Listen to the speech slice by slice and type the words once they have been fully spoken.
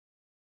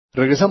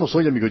Regresamos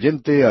hoy, amigo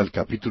oyente, al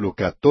capítulo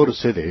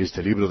 14 de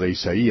este libro de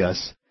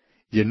Isaías,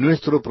 y en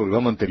nuestro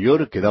programa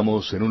anterior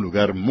quedamos en un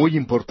lugar muy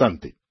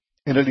importante.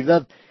 En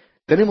realidad,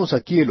 tenemos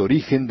aquí el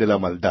origen de la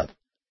maldad,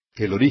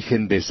 el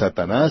origen de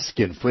Satanás,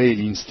 quien fue el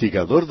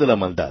instigador de la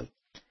maldad.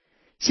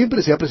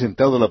 Siempre se ha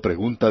presentado la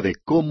pregunta de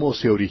cómo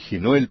se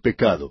originó el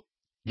pecado,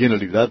 y en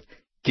realidad,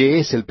 ¿qué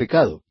es el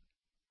pecado?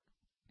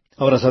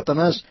 Ahora,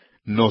 Satanás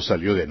no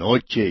salió de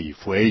noche y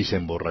fue y se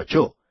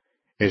emborrachó.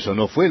 Eso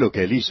no fue lo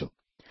que él hizo.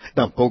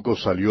 Tampoco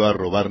salió a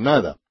robar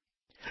nada.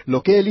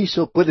 Lo que él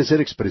hizo puede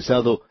ser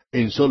expresado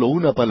en solo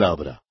una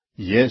palabra,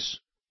 y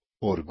es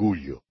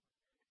orgullo.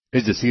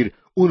 Es decir,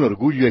 un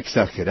orgullo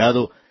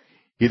exagerado,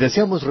 y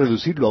deseamos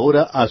reducirlo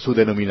ahora a su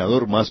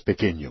denominador más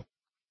pequeño.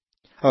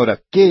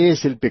 Ahora, ¿qué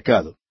es el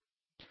pecado?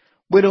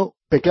 Bueno,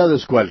 pecado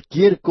es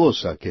cualquier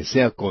cosa que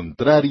sea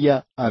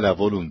contraria a la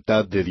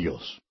voluntad de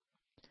Dios.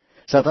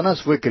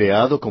 Satanás fue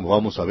creado, como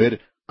vamos a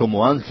ver,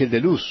 como ángel de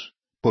luz,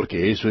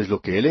 porque eso es lo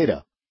que él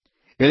era.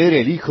 Él era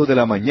el hijo de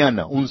la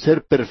mañana, un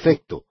ser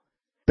perfecto,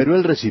 pero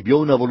él recibió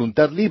una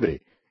voluntad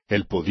libre.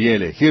 Él podía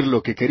elegir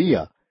lo que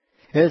quería.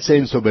 Él se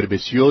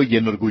ensoberbeció y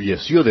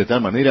enorgulleció de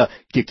tal manera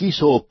que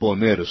quiso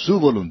oponer su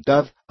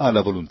voluntad a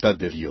la voluntad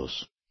de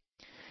Dios.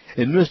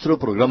 En nuestro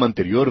programa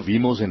anterior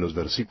vimos en los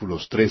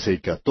versículos 13 y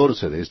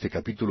 14 de este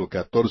capítulo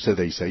 14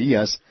 de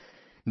Isaías,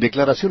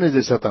 declaraciones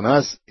de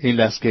Satanás en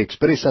las que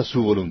expresa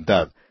su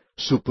voluntad,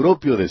 su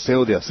propio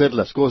deseo de hacer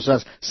las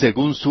cosas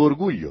según su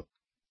orgullo.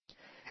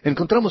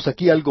 Encontramos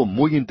aquí algo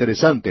muy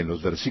interesante en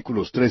los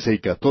versículos 13 y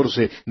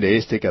 14 de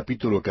este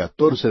capítulo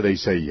 14 de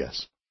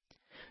Isaías.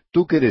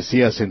 Tú que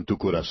decías en tu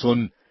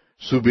corazón,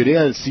 subiré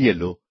al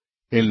cielo,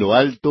 en lo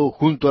alto,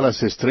 junto a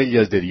las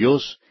estrellas de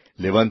Dios,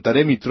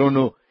 levantaré mi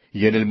trono,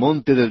 y en el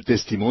monte del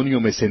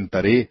testimonio me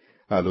sentaré,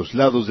 a los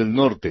lados del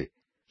norte,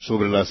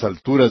 sobre las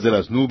alturas de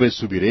las nubes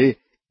subiré,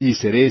 y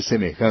seré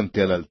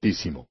semejante al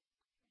Altísimo.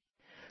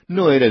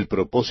 No era el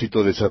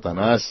propósito de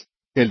Satanás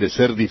el de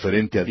ser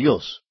diferente a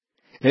Dios.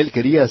 Él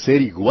quería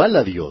ser igual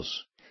a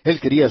Dios. Él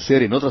quería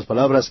ser, en otras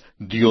palabras,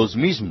 Dios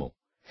mismo.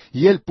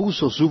 Y él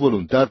puso su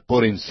voluntad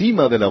por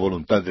encima de la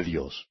voluntad de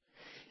Dios.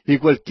 Y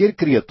cualquier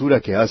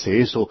criatura que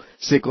hace eso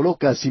se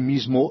coloca a sí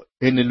mismo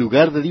en el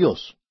lugar de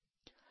Dios.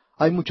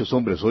 Hay muchos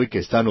hombres hoy que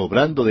están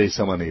obrando de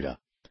esa manera.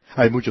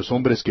 Hay muchos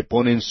hombres que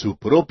ponen su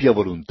propia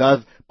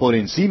voluntad por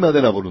encima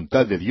de la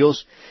voluntad de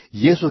Dios,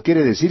 y eso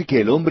quiere decir que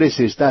el hombre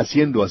se está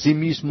haciendo a sí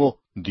mismo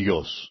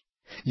Dios.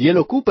 Y él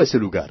ocupa ese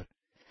lugar.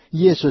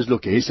 Y eso es lo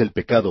que es el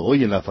pecado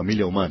hoy en la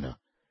familia humana.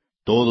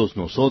 Todos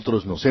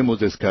nosotros nos hemos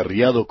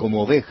descarriado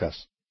como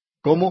ovejas.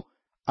 ¿Cómo?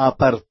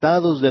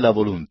 Apartados de la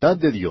voluntad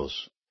de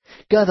Dios.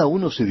 Cada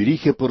uno se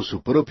dirige por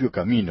su propio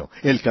camino,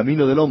 el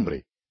camino del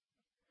hombre.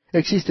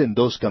 Existen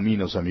dos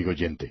caminos, amigo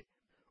oyente.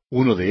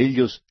 Uno de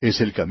ellos es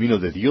el camino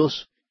de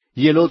Dios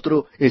y el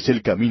otro es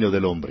el camino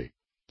del hombre.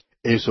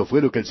 Eso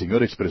fue lo que el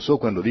Señor expresó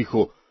cuando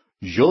dijo,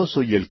 Yo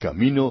soy el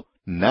camino,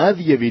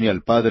 nadie viene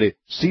al Padre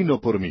sino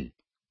por mí.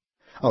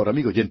 Ahora,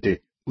 amigo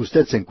oyente,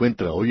 usted se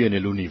encuentra hoy en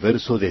el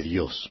universo de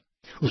Dios.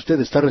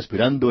 Usted está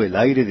respirando el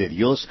aire de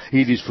Dios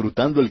y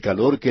disfrutando el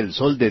calor que el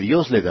sol de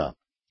Dios le da.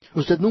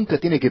 Usted nunca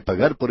tiene que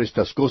pagar por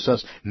estas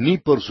cosas ni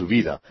por su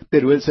vida,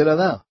 pero Él se la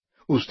da.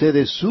 Usted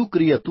es su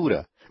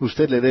criatura.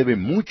 Usted le debe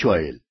mucho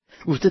a Él.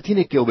 Usted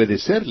tiene que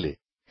obedecerle.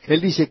 Él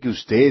dice que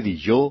usted y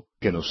yo,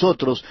 que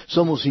nosotros,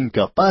 somos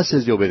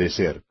incapaces de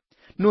obedecer.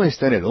 No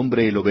está en el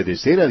hombre el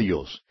obedecer a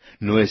Dios.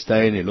 No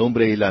está en el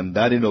hombre el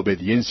andar en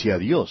obediencia a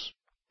Dios.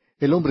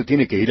 El hombre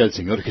tiene que ir al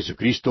Señor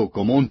Jesucristo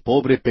como un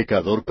pobre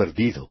pecador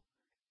perdido.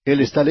 Él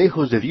está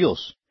lejos de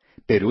Dios,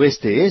 pero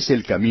este es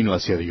el camino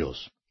hacia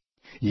Dios.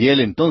 Y él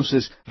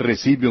entonces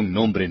recibe un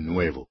nombre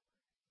nuevo.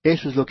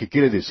 Eso es lo que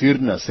quiere decir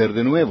nacer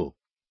de nuevo.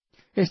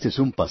 Este es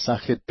un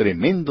pasaje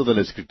tremendo de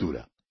la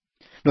Escritura.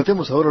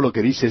 Notemos ahora lo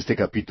que dice este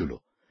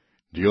capítulo.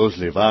 Dios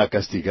le va a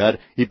castigar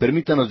y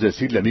permítanos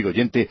decirle, amigo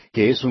oyente,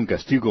 que es un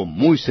castigo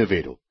muy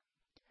severo.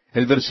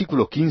 El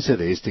versículo 15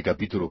 de este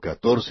capítulo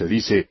 14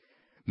 dice,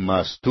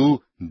 Mas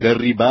tú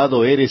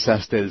derribado eres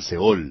hasta el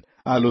Seol,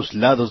 a los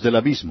lados del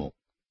abismo.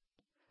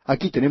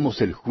 Aquí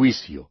tenemos el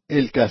juicio,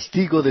 el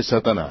castigo de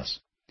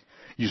Satanás.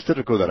 Y usted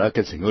recordará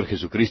que el Señor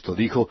Jesucristo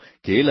dijo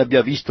que Él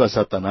había visto a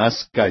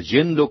Satanás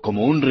cayendo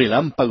como un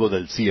relámpago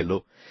del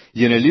cielo,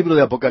 y en el libro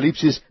de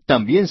Apocalipsis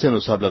también se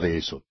nos habla de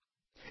eso.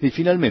 Y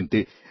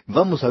finalmente,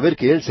 vamos a ver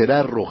que Él será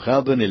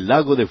arrojado en el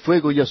lago de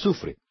fuego y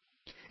azufre.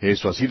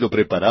 Eso ha sido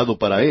preparado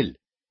para Él.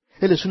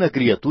 Él es una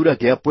criatura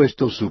que ha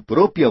puesto su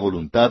propia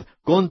voluntad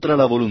contra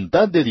la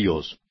voluntad de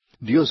Dios.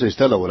 Dios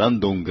está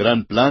elaborando un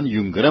gran plan y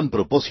un gran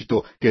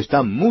propósito que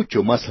está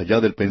mucho más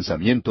allá del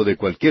pensamiento de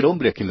cualquier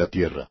hombre aquí en la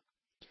tierra.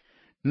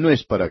 No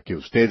es para que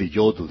usted y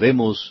yo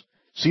dudemos,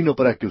 sino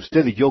para que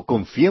usted y yo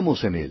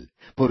confiemos en Él,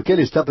 porque Él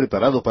está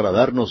preparado para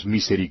darnos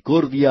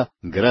misericordia,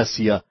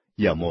 gracia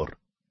y amor.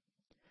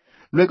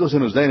 Luego se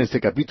nos da en este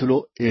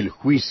capítulo el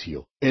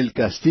juicio, el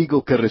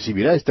castigo que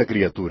recibirá esta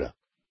criatura.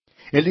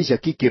 Él dice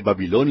aquí que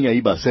Babilonia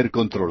iba a ser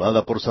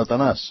controlada por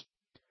Satanás.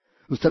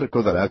 Usted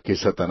recordará que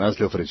Satanás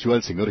le ofreció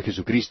al Señor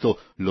Jesucristo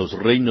los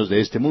reinos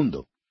de este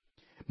mundo.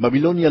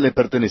 Babilonia le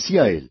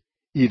pertenecía a él,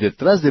 y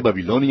detrás de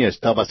Babilonia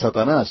estaba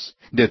Satanás,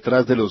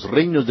 detrás de los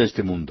reinos de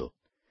este mundo.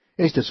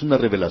 Esta es una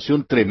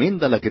revelación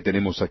tremenda la que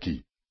tenemos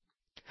aquí.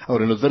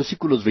 Ahora, en los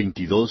versículos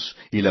 22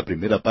 y la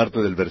primera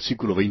parte del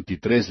versículo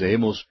 23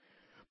 leemos,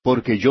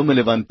 «Porque yo me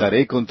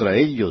levantaré contra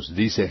ellos,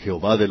 dice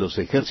Jehová de los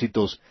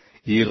ejércitos,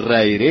 y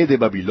raeré de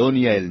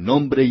Babilonia el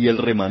nombre y el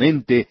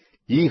remanente,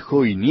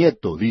 hijo y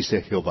nieto,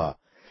 dice Jehová,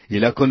 y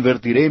la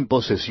convertiré en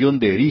posesión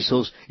de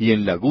erizos y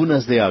en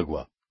lagunas de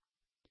agua».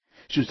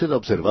 Si usted ha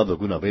observado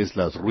alguna vez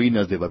las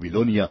ruinas de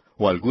Babilonia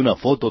o alguna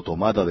foto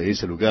tomada de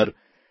ese lugar,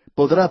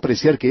 podrá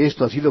apreciar que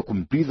esto ha sido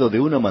cumplido de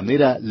una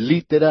manera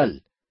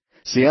literal.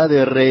 Se ha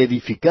de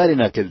reedificar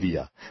en aquel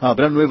día.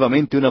 Habrá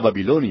nuevamente una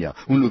Babilonia,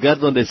 un lugar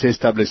donde se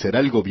establecerá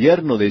el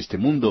gobierno de este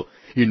mundo,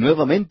 y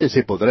nuevamente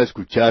se podrá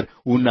escuchar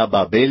una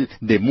Babel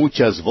de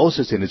muchas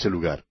voces en ese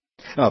lugar.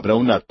 Habrá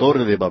una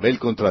torre de Babel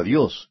contra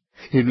Dios,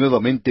 y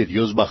nuevamente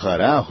Dios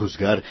bajará a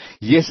juzgar,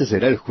 y ese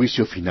será el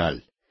juicio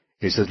final.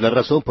 Esa es la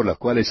razón por la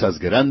cual esas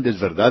grandes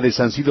verdades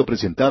han sido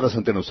presentadas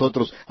ante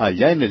nosotros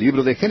allá en el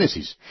libro de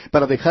Génesis,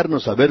 para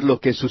dejarnos saber lo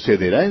que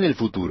sucederá en el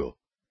futuro.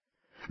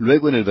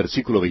 Luego en el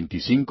versículo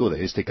 25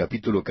 de este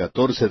capítulo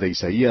 14 de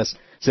Isaías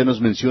se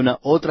nos menciona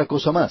otra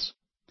cosa más.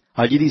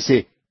 Allí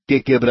dice,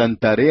 que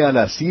quebrantaré al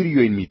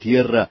asirio en mi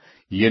tierra,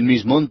 y en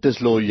mis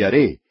montes lo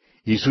hollaré,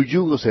 y su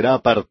yugo será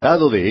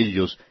apartado de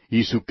ellos,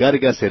 y su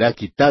carga será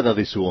quitada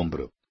de su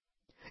hombro.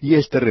 Y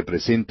este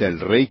representa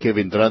el rey que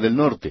vendrá del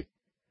norte.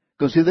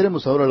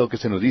 Consideremos ahora lo que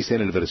se nos dice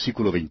en el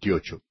versículo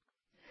 28.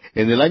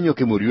 En el año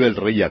que murió el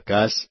rey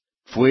Acaz,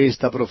 fue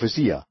esta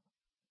profecía.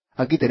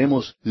 Aquí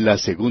tenemos la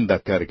segunda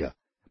carga.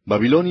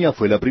 Babilonia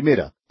fue la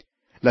primera.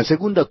 La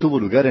segunda tuvo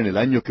lugar en el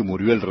año que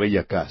murió el rey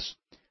Acaz.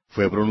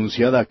 Fue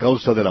pronunciada a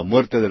causa de la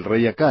muerte del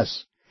rey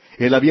Acaz.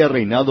 Él había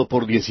reinado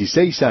por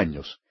 16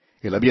 años.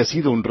 Él había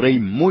sido un rey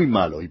muy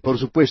malo, y por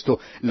supuesto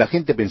la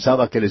gente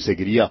pensaba que le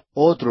seguiría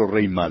otro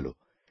rey malo.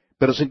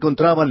 Pero se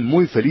encontraban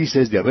muy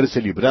felices de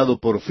haberse librado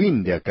por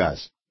fin de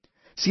Acaz.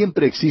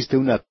 Siempre existe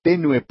una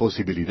tenue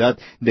posibilidad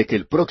de que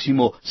el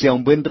próximo sea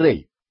un buen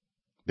rey.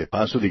 De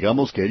paso,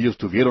 digamos que ellos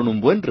tuvieron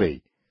un buen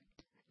rey.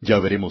 Ya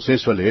veremos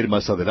eso al leer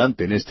más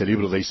adelante en este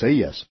libro de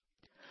Isaías.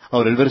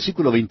 Ahora el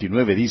versículo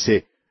 29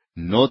 dice,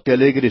 «No te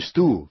alegres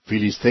tú,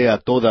 Filistea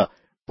toda,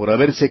 por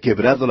haberse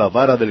quebrado la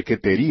vara del que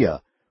te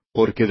hería,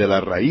 porque de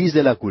la raíz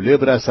de la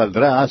culebra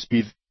saldrá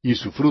áspid, y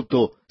su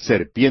fruto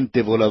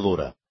serpiente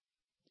voladora».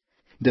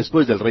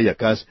 Después del rey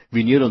Acaz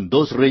vinieron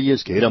dos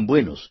reyes que eran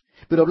buenos,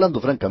 pero hablando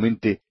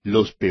francamente,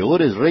 los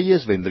peores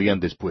reyes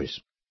vendrían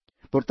después.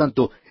 Por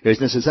tanto,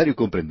 es necesario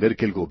comprender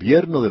que el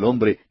gobierno del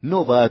hombre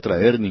no va a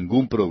traer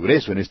ningún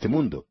progreso en este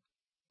mundo.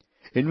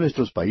 En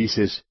nuestros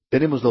países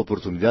tenemos la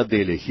oportunidad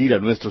de elegir a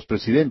nuestros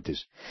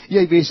presidentes, y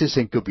hay veces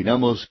en que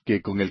opinamos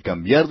que con el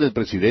cambiar del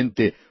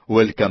presidente o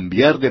el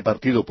cambiar de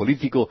partido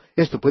político,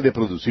 esto puede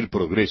producir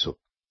progreso.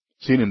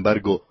 Sin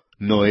embargo,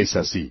 no es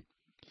así.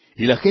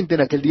 Y la gente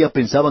en aquel día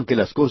pensaban que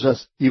las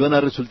cosas iban a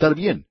resultar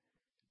bien.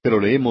 Pero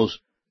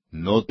leemos,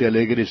 «No te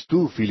alegres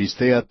tú,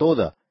 Filistea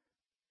toda»,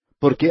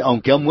 porque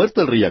aunque ha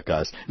muerto el rey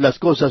Acaz, las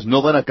cosas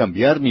no van a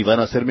cambiar ni van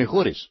a ser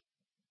mejores.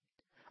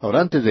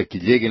 Ahora, antes de que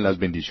lleguen las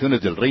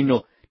bendiciones del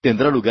reino,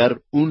 tendrá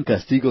lugar un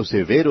castigo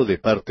severo de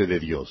parte de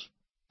Dios.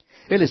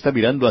 Él está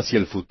mirando hacia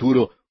el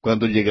futuro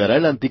cuando llegará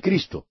el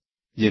anticristo,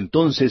 y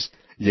entonces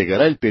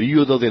llegará el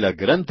período de la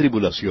gran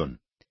tribulación.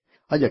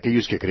 Hay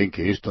aquellos que creen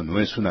que esto no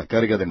es una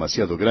carga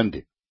demasiado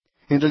grande.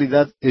 En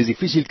realidad es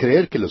difícil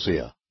creer que lo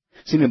sea.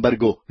 Sin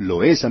embargo,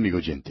 lo es, amigo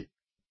oyente.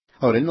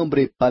 Ahora, el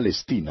nombre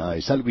Palestina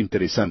es algo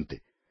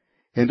interesante.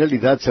 En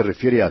realidad se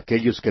refiere a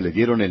aquellos que le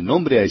dieron el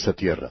nombre a esa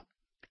tierra.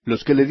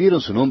 Los que le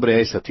dieron su nombre a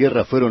esa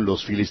tierra fueron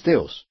los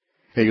filisteos.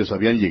 Ellos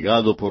habían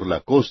llegado por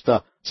la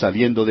costa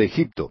saliendo de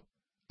Egipto.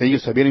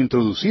 Ellos se habían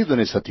introducido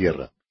en esa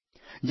tierra.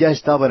 Ya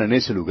estaban en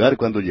ese lugar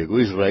cuando llegó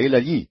Israel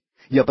allí,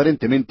 y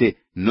aparentemente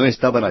no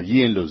estaban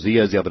allí en los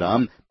días de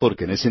Abraham,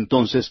 porque en ese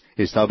entonces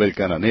estaba el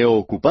cananeo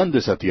ocupando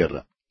esa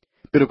tierra.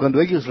 Pero cuando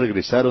ellos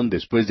regresaron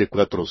después de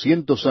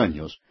 400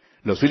 años,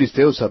 los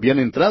filisteos habían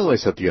entrado a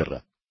esa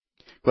tierra.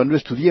 Cuando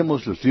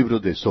estudiemos los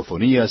libros de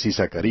Sofonías y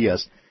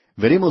Zacarías,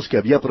 veremos que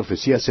había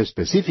profecías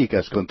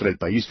específicas contra el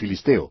país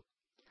filisteo.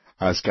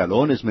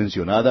 Ascalón es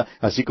mencionada,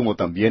 así como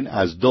también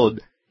Asdod,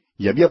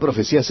 y había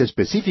profecías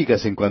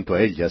específicas en cuanto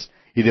a ellas,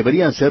 y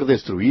deberían ser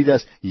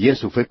destruidas, y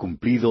eso fue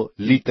cumplido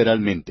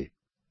literalmente.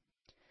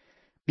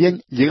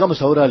 Bien,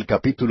 llegamos ahora al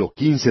capítulo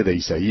 15 de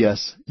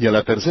Isaías, y a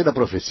la tercera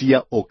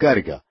profecía o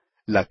carga,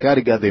 la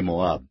carga de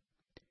Moab.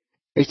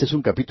 Este es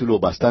un capítulo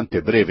bastante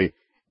breve,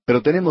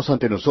 pero tenemos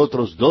ante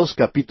nosotros dos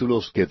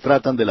capítulos que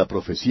tratan de la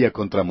profecía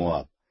contra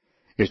Moab.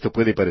 Esto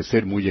puede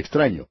parecer muy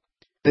extraño.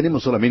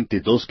 Tenemos solamente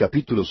dos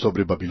capítulos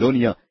sobre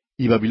Babilonia,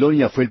 y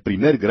Babilonia fue el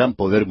primer gran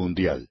poder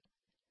mundial.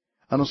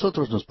 A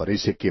nosotros nos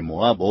parece que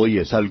Moab hoy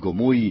es algo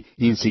muy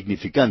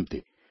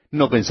insignificante.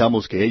 No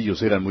pensamos que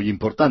ellos eran muy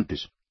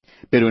importantes.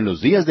 Pero en los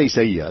días de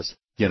Isaías,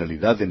 y en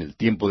realidad en el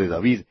tiempo de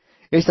David,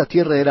 esta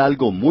tierra era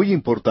algo muy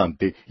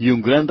importante y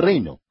un gran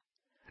reino.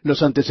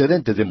 Los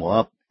antecedentes de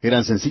Moab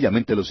eran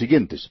sencillamente los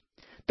siguientes.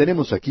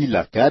 tenemos aquí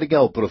la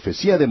carga o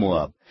profecía de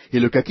Moab,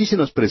 y lo que aquí se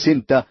nos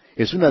presenta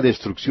es una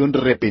destrucción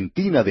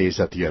repentina de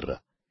esa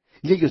tierra.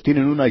 Y ellos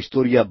tienen una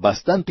historia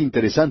bastante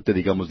interesante,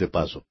 digamos de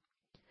paso.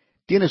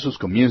 Tiene sus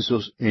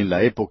comienzos en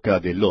la época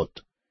de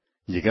Lot.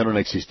 Llegaron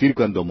a existir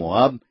cuando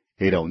Moab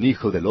era un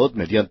hijo de Lot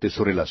mediante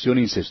su relación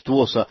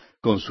incestuosa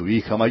con su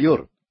hija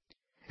mayor.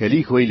 El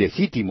hijo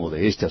ilegítimo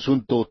de este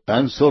asunto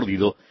tan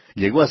sórdido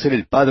llegó a ser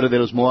el padre de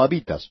los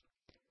moabitas.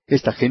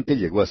 Esta gente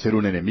llegó a ser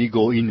un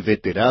enemigo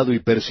inveterado y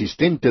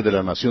persistente de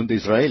la nación de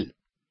Israel.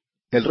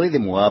 El rey de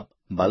Moab,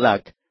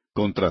 Balac,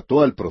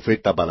 contrató al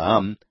profeta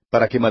Balaam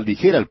para que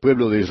maldijera al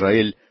pueblo de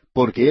Israel,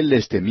 porque él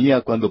les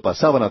temía cuando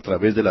pasaban a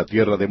través de la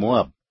tierra de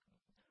Moab.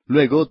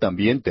 Luego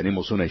también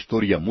tenemos una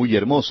historia muy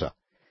hermosa.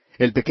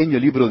 El pequeño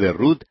libro de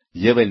Ruth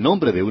lleva el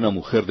nombre de una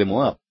mujer de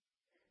Moab.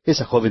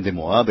 Esa joven de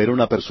Moab era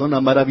una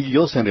persona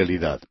maravillosa en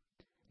realidad.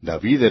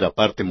 David era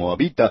parte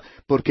moabita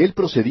porque él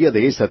procedía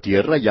de esa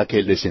tierra ya que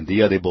él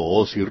descendía de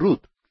Booz y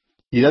Ruth.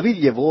 Y David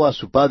llevó a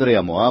su padre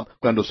a Moab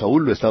cuando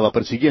Saúl lo estaba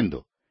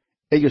persiguiendo.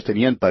 Ellos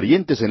tenían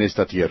parientes en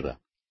esta tierra.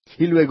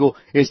 Y luego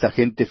esta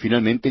gente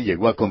finalmente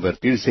llegó a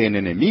convertirse en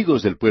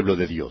enemigos del pueblo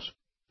de Dios.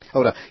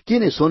 Ahora,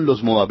 ¿quiénes son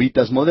los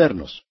moabitas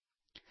modernos?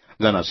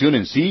 La nación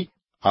en sí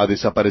ha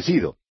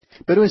desaparecido,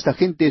 pero esta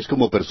gente es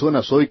como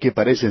personas hoy que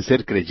parecen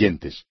ser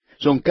creyentes.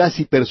 Son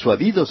casi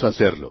persuadidos a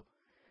hacerlo.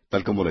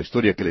 Tal como la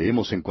historia que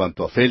leemos en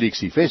cuanto a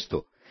Félix y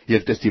Festo, y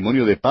el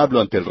testimonio de Pablo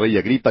ante el rey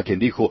Agripa, quien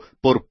dijo,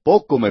 «Por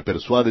poco me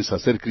persuades a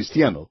ser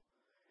cristiano».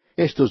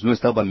 Estos no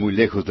estaban muy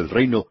lejos del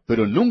reino,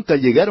 pero nunca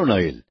llegaron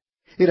a él.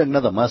 Eran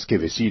nada más que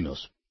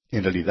vecinos.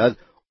 En realidad,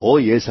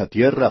 hoy esa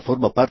tierra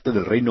forma parte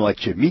del reino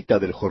hachemita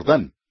del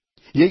Jordán.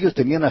 Y ellos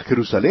tenían a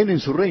Jerusalén en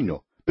su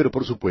reino. Pero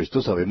por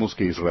supuesto sabemos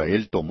que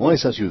Israel tomó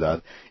esa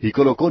ciudad y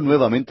colocó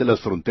nuevamente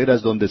las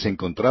fronteras donde se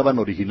encontraban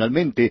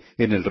originalmente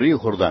en el río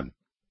Jordán.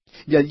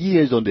 Y allí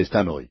es donde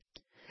están hoy.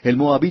 El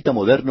moabita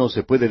moderno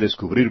se puede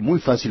descubrir muy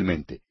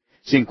fácilmente.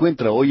 Se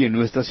encuentra hoy en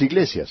nuestras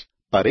iglesias.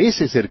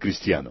 Parece ser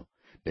cristiano.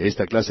 De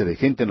esta clase de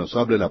gente nos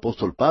habla el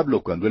apóstol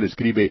Pablo cuando él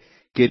escribe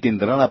que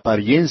tendrán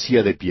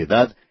apariencia de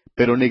piedad,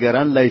 pero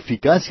negarán la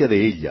eficacia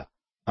de ella.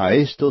 A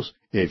estos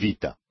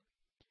evita.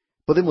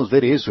 Podemos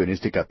ver eso en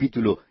este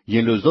capítulo y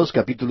en los 2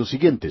 capítulos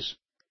siguientes.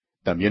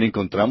 También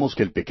encontramos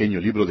que el pequeño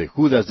libro de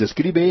Judas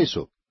describe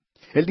eso.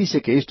 Él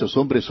dice que estos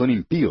hombres son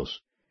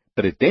impíos.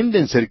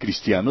 Pretenden ser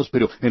cristianos,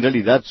 pero en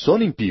realidad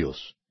son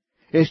impíos.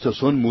 Estos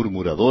son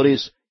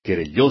murmuradores,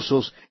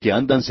 querellosos, que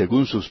andan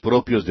según sus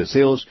propios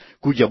deseos,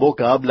 cuya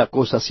boca habla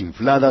cosas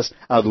infladas,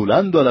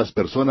 adulando a las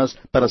personas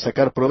para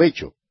sacar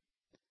provecho.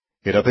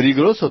 Era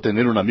peligroso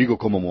tener un amigo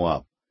como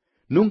Moab.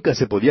 Nunca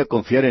se podía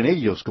confiar en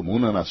ellos como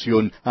una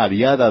nación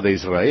aliada de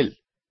Israel.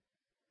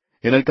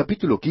 En el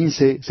capítulo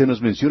 15 se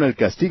nos menciona el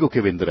castigo que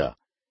vendrá.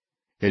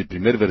 El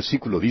primer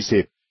versículo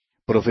dice,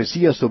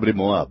 «Profecía sobre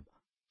Moab.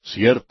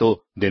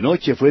 Cierto, de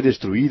noche fue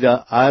destruida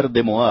Ar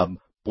de Moab,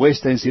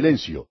 puesta en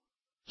silencio.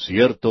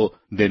 Cierto,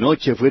 de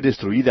noche fue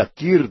destruida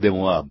Kir de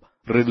Moab,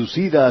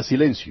 reducida a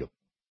silencio».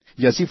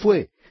 Y así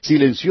fue.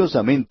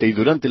 Silenciosamente y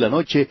durante la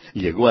noche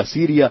llegó a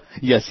Siria,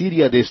 y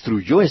Asiria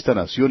destruyó esta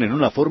nación en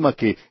una forma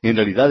que en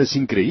realidad es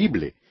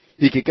increíble,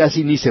 y que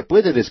casi ni se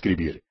puede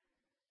describir.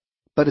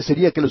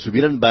 Parecería que los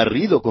hubieran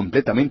barrido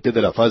completamente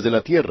de la faz de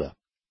la tierra.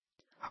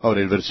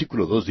 Ahora el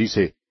versículo 2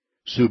 dice,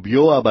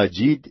 «Subió a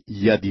Bajid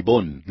y a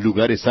Dibón,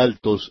 lugares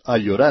altos, a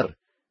llorar.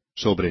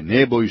 Sobre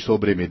Nebo y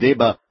sobre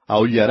Medeba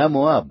aullará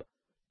Moab.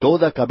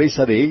 Toda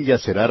cabeza de ella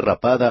será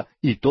rapada,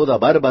 y toda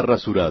barba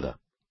rasurada».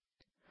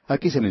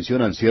 Aquí se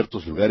mencionan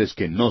ciertos lugares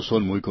que no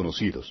son muy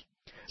conocidos.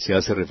 Se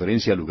hace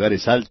referencia a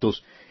lugares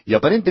altos, y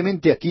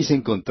aparentemente aquí se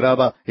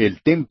encontraba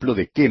el templo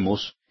de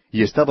Quemos,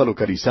 y estaba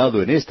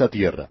localizado en esta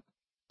tierra.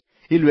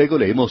 Y luego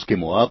leemos que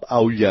Moab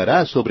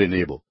aullará sobre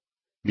Nebo.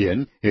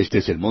 Bien, este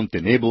es el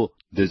monte Nebo,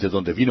 desde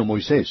donde vino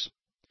Moisés.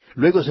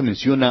 Luego se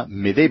menciona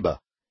Medeba.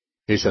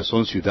 Esas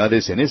son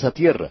ciudades en esa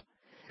tierra.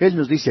 Él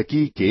nos dice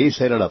aquí que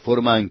esa era la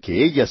forma en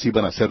que ellas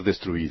iban a ser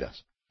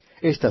destruidas.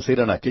 Estas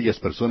eran aquellas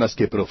personas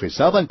que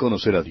profesaban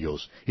conocer a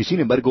Dios, y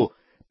sin embargo,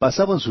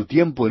 pasaban su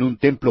tiempo en un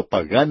templo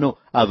pagano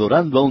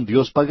adorando a un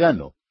Dios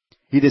pagano,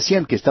 y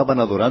decían que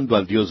estaban adorando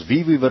al Dios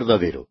vivo y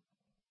verdadero.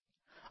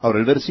 Ahora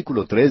el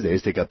versículo 3 de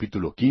este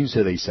capítulo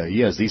 15 de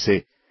Isaías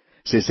dice,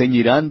 «Se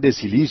ceñirán de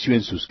cilicio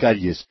en sus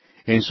calles,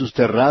 en sus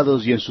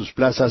terrados y en sus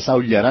plazas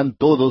aullarán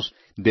todos,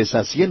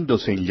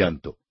 deshaciéndose en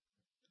llanto».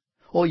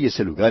 Hoy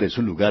ese lugar es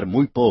un lugar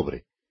muy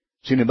pobre.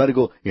 Sin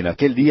embargo, en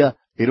aquel día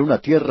era una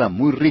tierra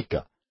muy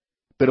rica.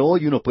 Pero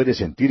hoy uno puede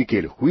sentir que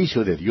el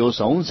juicio de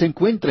Dios aún se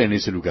encuentra en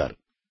ese lugar.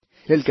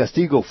 El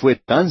castigo fue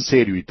tan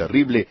serio y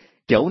terrible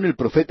que aún el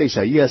profeta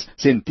Isaías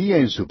sentía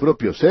en su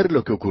propio ser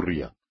lo que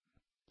ocurría.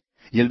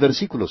 Y el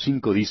versículo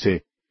 5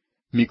 dice,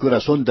 «Mi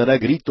corazón dará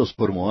gritos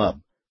por Moab,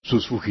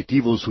 sus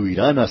fugitivos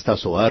huirán hasta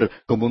Zoar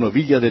como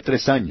novilla de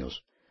 3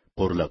 años.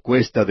 Por la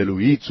cuesta de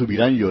Luhit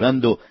subirán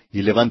llorando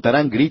y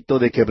levantarán grito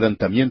de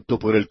quebrantamiento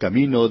por el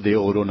camino de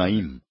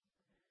Horonaim».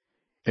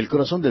 El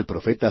corazón del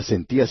profeta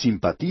sentía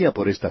simpatía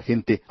por esta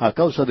gente a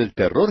causa del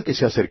terror que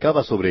se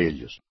acercaba sobre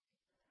ellos.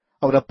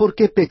 Ahora, ¿por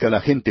qué peca la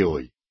gente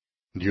hoy?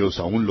 Dios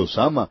aún los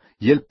ama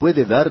y Él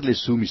puede darles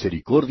su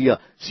misericordia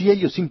si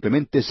ellos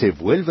simplemente se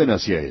vuelven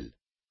hacia Él.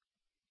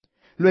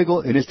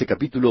 Luego, en este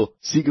capítulo,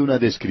 sigue una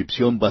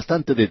descripción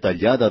bastante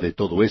detallada de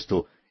todo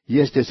esto, y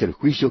este es el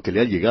juicio que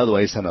le ha llegado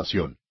a esa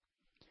nación.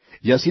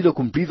 Y ha sido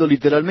cumplido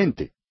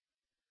literalmente.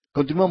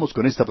 Continuamos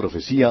con esta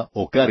profecía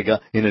o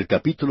carga en el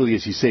capítulo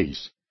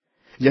 16.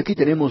 Y aquí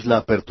tenemos la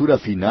apertura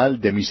final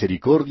de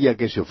misericordia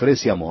que se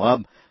ofrece a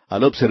Moab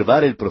al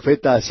observar el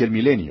profeta hacia el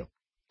milenio.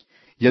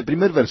 Y el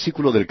primer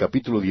versículo del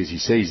capítulo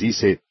 16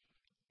 dice,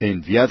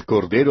 Enviad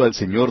cordero al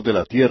Señor de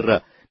la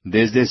tierra,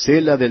 desde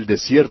Sela del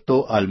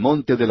desierto al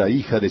monte de la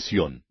hija de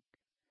Sión.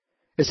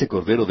 Ese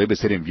cordero debe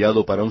ser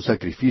enviado para un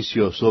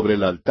sacrificio sobre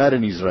el altar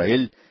en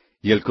Israel,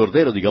 y el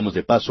cordero, digamos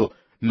de paso,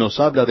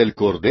 nos habla del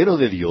Cordero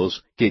de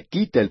Dios que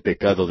quita el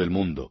pecado del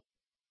mundo.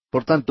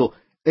 Por tanto,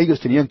 ellos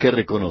tenían que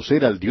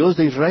reconocer al Dios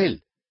de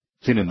Israel.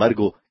 Sin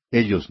embargo,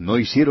 ellos no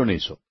hicieron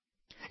eso.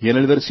 Y en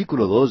el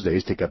versículo 2 de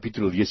este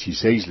capítulo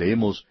 16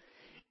 leemos,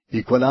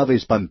 Y cual ave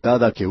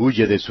espantada que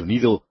huye de su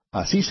nido,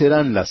 así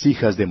serán las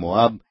hijas de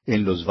Moab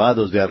en los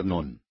vados de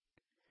Arnón.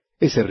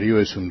 Ese río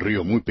es un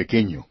río muy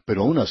pequeño,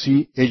 pero aún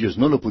así ellos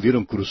no lo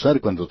pudieron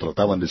cruzar cuando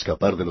trataban de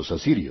escapar de los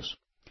asirios.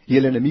 Y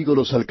el enemigo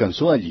los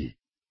alcanzó allí.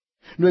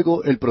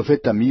 Luego el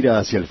profeta mira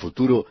hacia el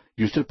futuro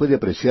y usted puede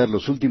apreciar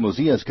los últimos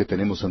días que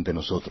tenemos ante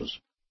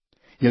nosotros.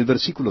 Y el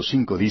versículo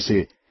 5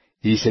 dice,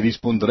 Y se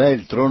dispondrá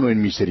el trono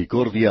en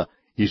misericordia,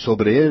 y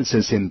sobre él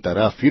se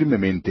sentará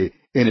firmemente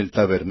en el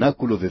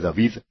tabernáculo de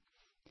David.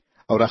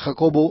 Ahora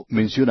Jacobo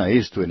menciona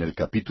esto en el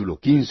capítulo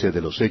 15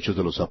 de los Hechos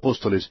de los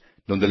Apóstoles,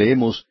 donde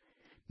leemos,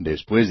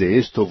 Después de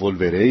esto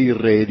volveré y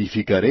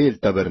reedificaré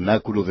el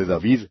tabernáculo de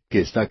David,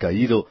 que está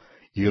caído,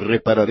 y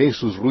repararé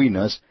sus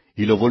ruinas,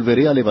 y lo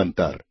volveré a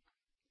levantar.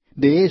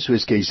 De eso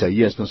es que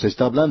Isaías nos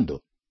está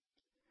hablando.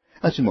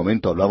 Hace un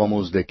momento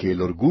hablábamos de que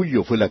el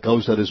orgullo fue la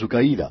causa de su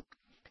caída.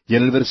 Y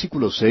en el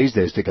versículo 6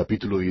 de este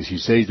capítulo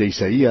 16 de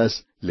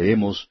Isaías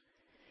leemos,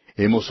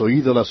 Hemos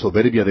oído la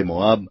soberbia de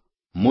Moab,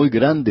 muy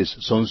grandes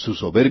son su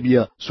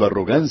soberbia, su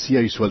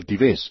arrogancia y su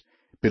altivez,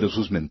 pero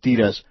sus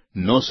mentiras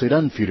no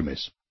serán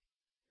firmes.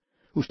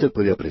 Usted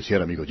puede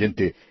apreciar, amigo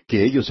oyente,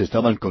 que ellos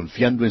estaban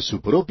confiando en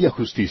su propia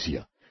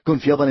justicia,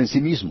 confiaban en sí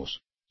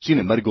mismos. Sin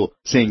embargo,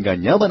 se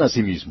engañaban a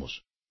sí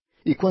mismos.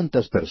 ¿Y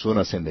cuántas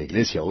personas en la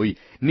iglesia hoy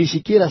ni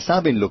siquiera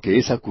saben lo que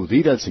es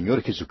acudir al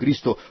Señor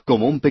Jesucristo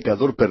como un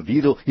pecador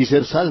perdido y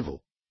ser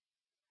salvo?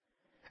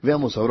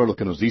 Veamos ahora lo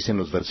que nos dicen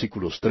los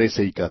versículos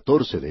 13 y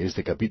 14 de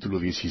este capítulo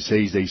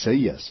 16 de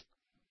Isaías.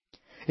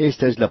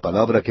 Esta es la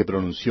palabra que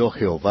pronunció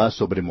Jehová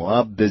sobre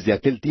Moab desde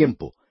aquel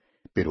tiempo.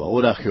 Pero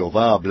ahora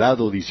Jehová ha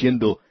hablado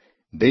diciendo,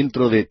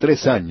 Dentro de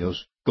 3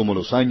 años, como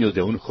los años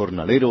de un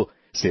jornalero,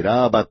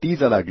 será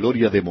abatida la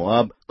gloria de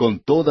Moab con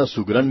toda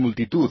su gran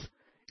multitud,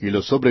 y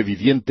los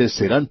sobrevivientes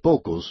serán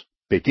pocos,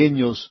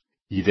 pequeños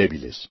y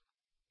débiles.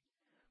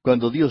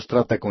 Cuando Dios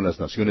trata con las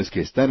naciones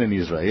que están en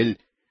Israel,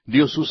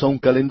 Dios usa un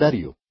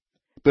calendario,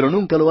 pero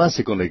nunca lo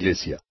hace con la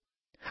iglesia.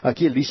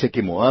 Aquí Él dice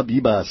que Moab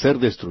iba a ser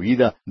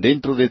destruida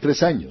dentro de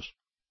 3 años.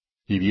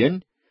 Y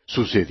bien,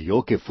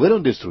 sucedió que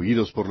fueron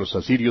destruidos por los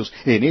asirios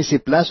en ese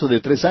plazo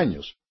de 3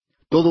 años.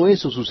 Todo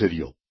eso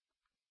sucedió.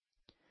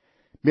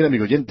 Bien,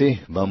 amigo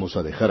oyente, vamos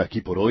a dejar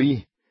aquí por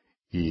hoy,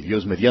 y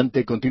Dios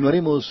mediante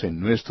continuaremos en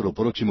nuestro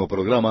próximo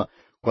programa,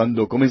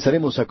 cuando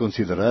comenzaremos a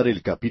considerar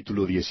el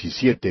capítulo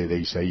 17 de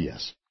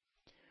Isaías.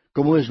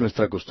 Como es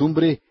nuestra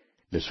costumbre,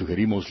 le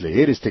sugerimos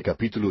leer este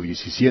capítulo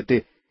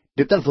 17,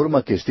 de tal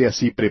forma que esté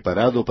así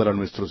preparado para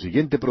nuestro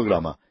siguiente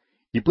programa,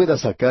 y pueda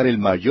sacar el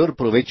mayor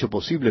provecho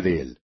posible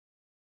de él.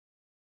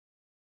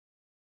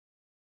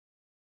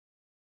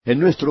 En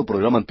nuestro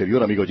programa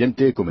anterior, amigo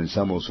oyente,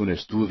 comenzamos un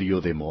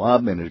estudio de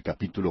Moab en el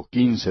capítulo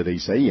 15 de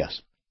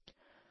Isaías.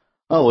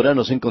 Ahora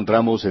nos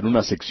encontramos en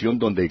una sección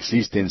donde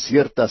existen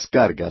ciertas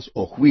cargas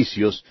o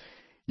juicios,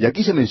 y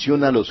aquí se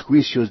menciona los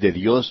juicios de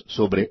Dios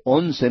sobre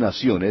 11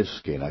 naciones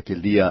que en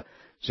aquel día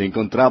se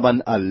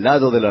encontraban al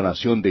lado de la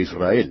nación de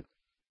Israel,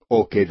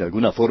 o que de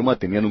alguna forma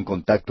tenían un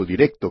contacto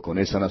directo con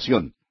esa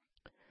nación.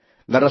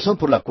 La razón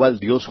por la cual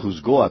Dios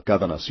juzgó a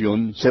cada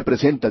nación se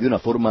presenta de una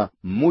forma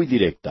muy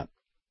directa.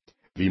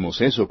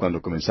 Vimos eso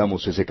cuando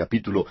comenzamos ese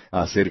capítulo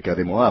acerca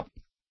de Moab.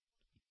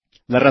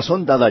 La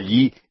razón dada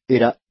allí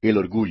era el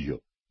orgullo.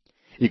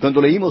 Y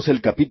cuando leímos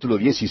el capítulo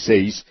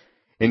 16,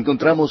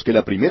 encontramos que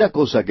la primera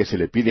cosa que se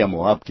le pide a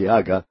Moab que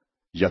haga,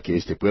 ya que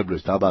este pueblo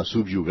estaba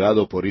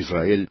subyugado por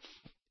Israel,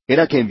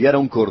 era que enviara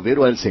un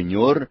cordero al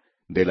Señor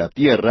de la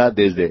tierra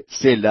desde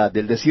Sela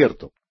del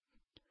desierto.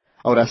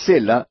 Ahora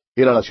Sela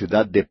era la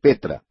ciudad de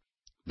Petra,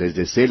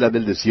 desde Sela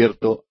del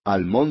desierto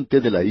al monte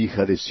de la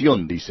hija de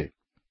Sión, dice.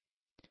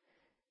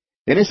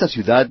 En esa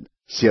ciudad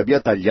se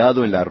había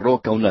tallado en la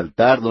roca un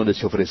altar donde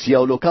se ofrecía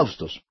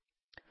holocaustos.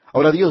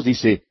 Ahora Dios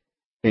dice,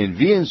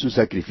 envíen sus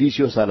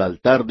sacrificios al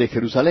altar de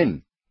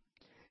Jerusalén.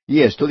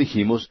 Y esto,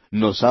 dijimos,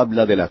 nos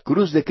habla de la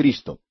cruz de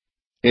Cristo.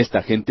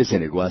 Esta gente se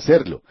negó a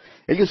hacerlo.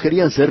 Ellos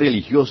querían ser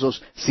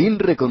religiosos sin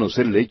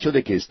reconocer el hecho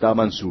de que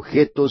estaban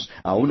sujetos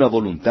a una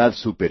voluntad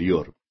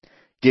superior.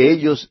 que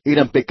ellos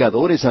eran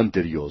pecadores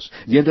ante Dios,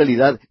 y en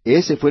realidad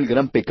ese fue el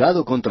gran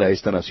pecado contra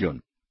esta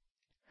nación.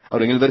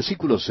 Ahora, en el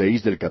versículo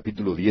 6 del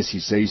capítulo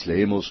 16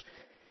 leemos,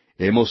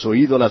 Hemos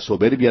oído la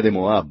soberbia de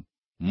Moab.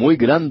 Muy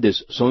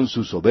grandes son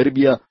su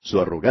soberbia, su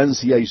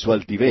arrogancia y su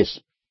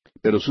altivez,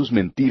 pero sus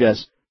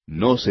mentiras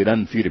no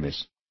serán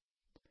firmes.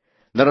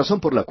 La razón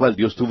por la cual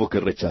Dios tuvo que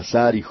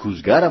rechazar y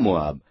juzgar a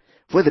Moab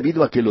fue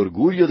debido a que el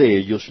orgullo de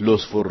ellos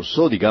los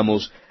forzó,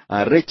 digamos,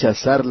 a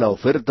rechazar la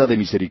oferta de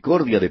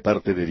misericordia de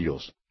parte de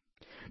Dios.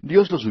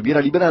 Dios los hubiera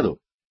librado.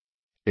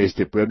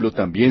 Este pueblo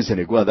también se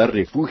negó a dar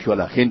refugio a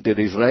la gente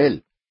de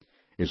Israel.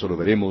 Eso lo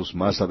veremos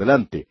más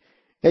adelante.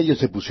 Ellos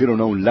se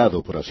pusieron a un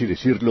lado, por así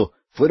decirlo,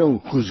 fueron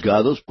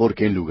juzgados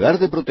porque en lugar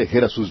de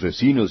proteger a sus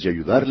vecinos y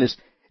ayudarles,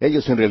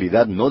 ellos en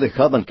realidad no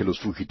dejaban que los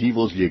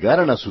fugitivos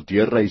llegaran a su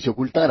tierra y se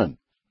ocultaran.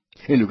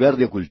 En lugar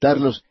de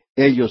ocultarlos,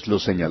 ellos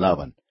los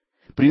señalaban.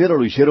 Primero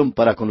lo hicieron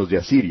para con los de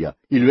Asiria,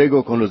 y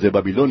luego con los de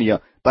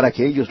Babilonia, para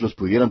que ellos los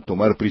pudieran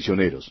tomar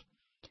prisioneros.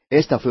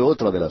 Esta fue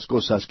otra de las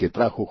cosas que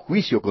trajo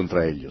juicio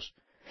contra ellos.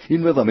 Y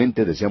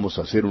nuevamente deseamos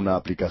hacer una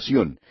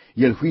aplicación,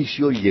 y el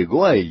juicio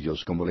llegó a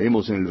ellos, como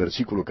leemos en el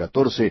versículo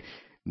 14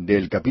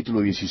 del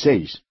capítulo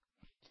 16.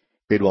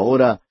 Pero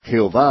ahora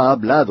Jehová ha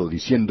hablado,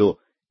 diciendo,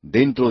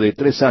 Dentro de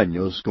 3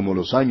 años, como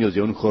los años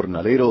de un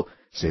jornalero,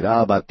 será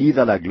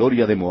abatida la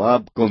gloria de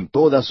Moab con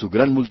toda su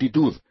gran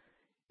multitud,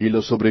 y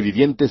los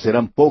sobrevivientes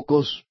serán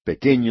pocos,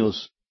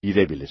 pequeños y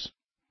débiles.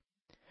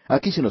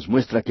 Aquí se nos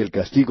muestra que el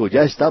castigo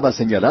ya estaba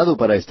señalado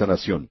para esta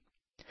nación.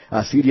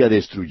 Asiria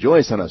destruyó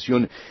esa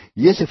nación,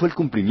 y ese fue el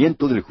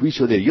cumplimiento del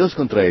juicio de Dios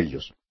contra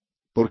ellos.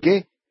 ¿Por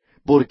qué?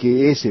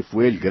 Porque ese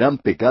fue el gran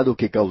pecado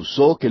que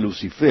causó que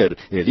Lucifer,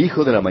 el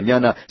hijo de la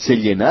mañana, se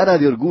llenara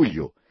de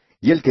orgullo,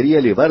 y él quería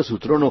elevar su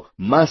trono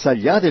más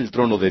allá del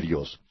trono de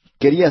Dios.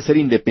 Quería ser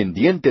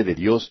independiente de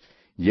Dios,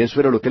 y eso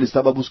era lo que él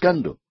estaba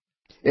buscando.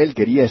 Él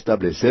quería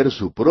establecer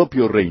su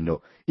propio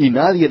reino, y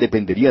nadie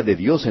dependería de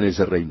Dios en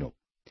ese reino.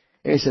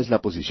 Esa es la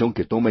posición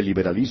que toma el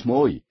liberalismo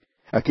hoy.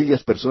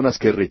 Aquellas personas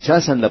que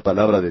rechazan la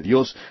palabra de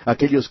Dios,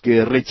 aquellos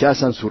que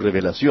rechazan su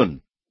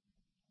revelación.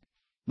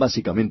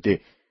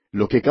 Básicamente,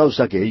 lo que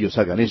causa que ellos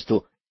hagan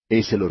esto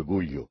es el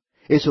orgullo,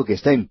 eso que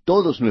está en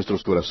todos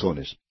nuestros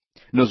corazones.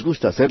 Nos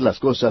gusta hacer las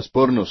cosas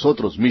por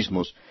nosotros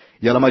mismos,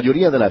 y a la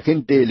mayoría de la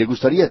gente le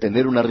gustaría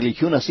tener una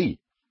religión así.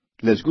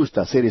 Les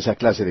gusta hacer esa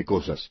clase de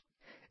cosas.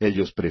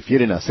 Ellos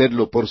prefieren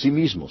hacerlo por sí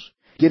mismos.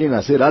 Quieren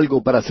hacer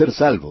algo para ser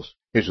salvos.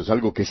 Eso es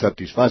algo que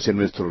satisface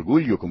nuestro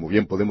orgullo, como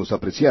bien podemos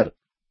apreciar.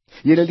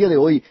 Y en el día de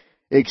hoy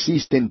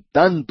existen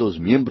tantos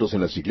miembros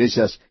en las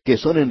iglesias que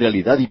son en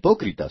realidad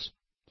hipócritas.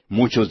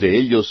 Muchos de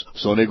ellos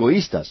son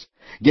egoístas.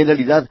 Y en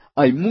realidad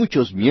hay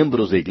muchos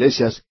miembros de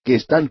iglesias que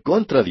están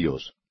contra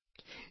Dios.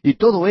 Y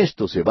todo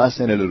esto se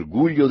basa en el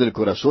orgullo del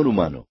corazón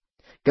humano.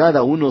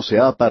 Cada uno se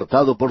ha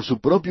apartado por su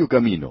propio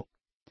camino.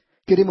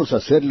 Queremos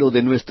hacerlo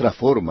de nuestra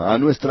forma, a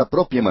nuestra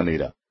propia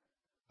manera.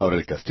 Ahora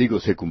el castigo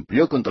se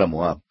cumplió contra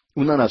Moab,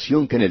 una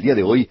nación que en el día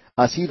de hoy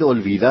ha sido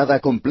olvidada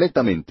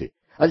completamente.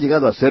 Ha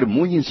llegado a ser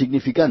muy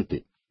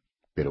insignificante.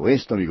 Pero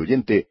esto, amigo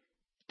oyente,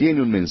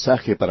 tiene un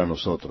mensaje para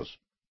nosotros.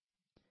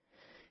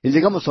 Y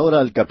llegamos ahora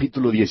al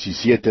capítulo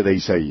 17 de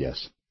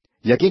Isaías.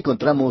 Y aquí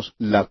encontramos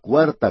la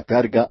cuarta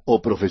carga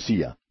o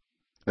profecía.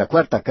 La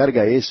cuarta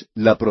carga es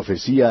la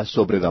profecía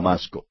sobre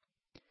Damasco.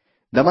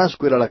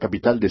 Damasco era la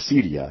capital de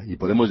Siria, y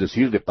podemos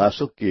decir de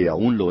paso que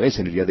aún lo es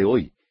en el día de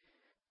hoy.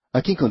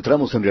 Aquí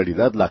encontramos en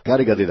realidad la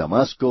carga de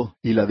Damasco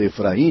y la de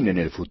Efraín en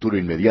el futuro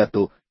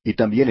inmediato, y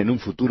también en un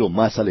futuro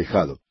más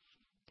alejado.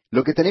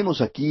 Lo que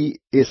tenemos aquí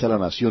es a la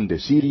nación de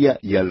Siria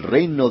y al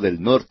reino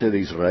del norte de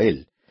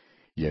Israel.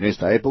 Y en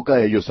esta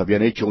época ellos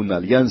habían hecho una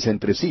alianza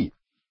entre sí.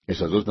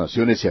 Esas dos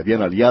naciones se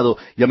habían aliado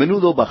y a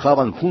menudo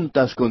bajaban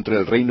juntas contra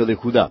el reino de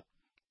Judá.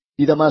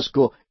 Y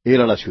Damasco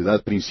era la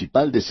ciudad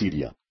principal de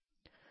Siria.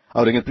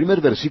 Ahora, en el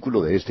primer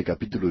versículo de este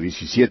capítulo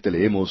 17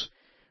 leemos,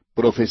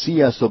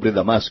 Profecía sobre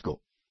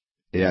Damasco.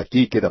 He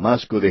aquí que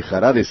Damasco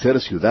dejará de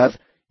ser ciudad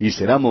y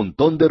será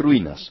montón de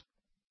ruinas.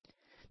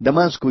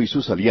 Damasco y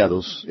sus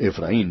aliados,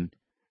 Efraín,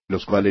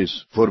 los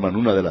cuales forman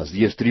una de las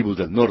 10 tribus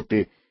del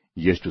norte,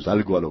 y esto es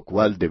algo a lo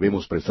cual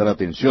debemos prestar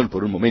atención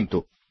por un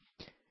momento.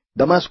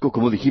 Damasco,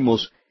 como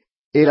dijimos,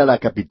 era la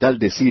capital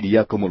de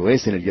Siria como lo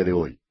es en el día de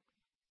hoy.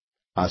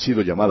 Ha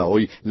sido llamada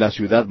hoy la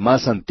ciudad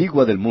más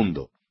antigua del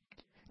mundo.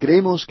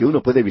 Creemos que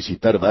uno puede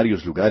visitar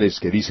varios lugares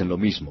que dicen lo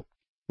mismo.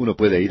 Uno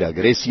puede ir a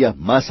Grecia,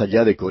 más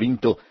allá de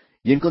Corinto,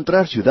 y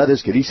encontrar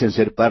ciudades que dicen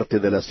ser parte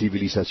de la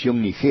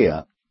civilización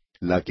nigea,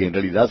 la que en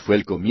realidad fue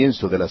el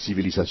comienzo de la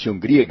civilización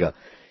griega,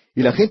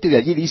 y la gente de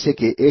allí dice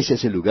que ese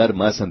es el lugar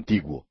más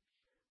antiguo.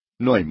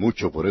 No hay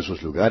mucho por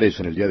esos lugares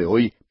en el día de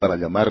hoy para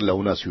llamarla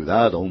una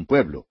ciudad o un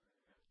pueblo.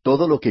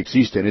 Todo lo que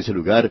existe en ese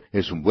lugar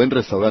es un buen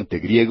restaurante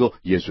griego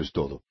y eso es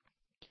todo.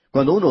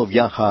 Cuando uno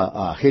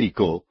viaja a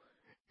Jericó,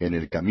 en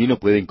el camino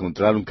puede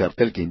encontrar un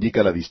cartel que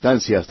indica la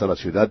distancia hasta la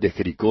ciudad de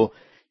Jericó,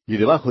 y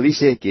debajo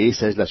dice que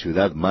esa es la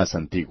ciudad más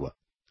antigua.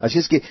 Así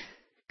es que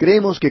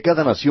creemos que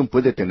cada nación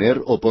puede tener,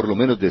 o por lo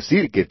menos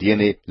decir que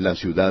tiene, la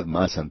ciudad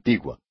más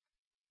antigua.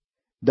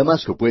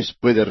 Damasco, pues,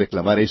 puede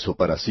reclamar eso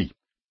para sí.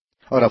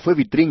 Ahora fue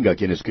Vitringa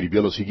quien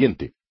escribió lo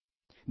siguiente: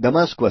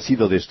 Damasco ha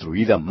sido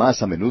destruida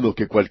más a menudo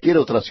que cualquier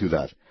otra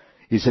ciudad,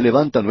 y se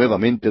levanta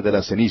nuevamente de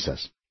las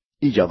cenizas.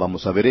 Y ya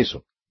vamos a ver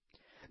eso.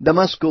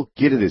 Damasco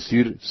quiere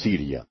decir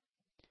Siria.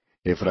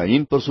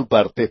 Efraín, por su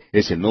parte,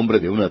 es el nombre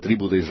de una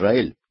tribu de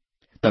Israel.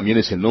 También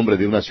es el nombre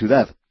de una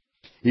ciudad.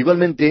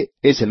 Igualmente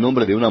es el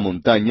nombre de una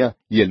montaña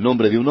y el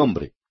nombre de un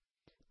hombre.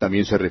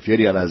 También se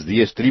refiere a las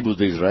 10 tribus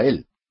de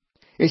Israel.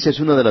 Esa es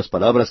una de las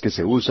palabras que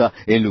se usa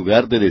en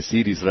lugar de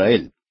decir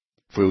Israel.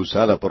 Fue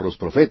usada por los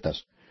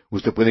profetas.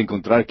 Usted puede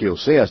encontrar que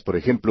Oseas, por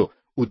ejemplo,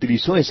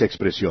 utilizó esa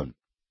expresión.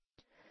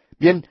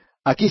 Bien,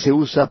 aquí se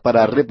usa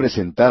para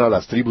representar a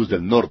las tribus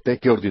del norte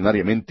que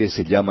ordinariamente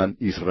se llaman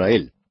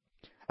Israel.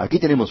 Aquí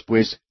tenemos,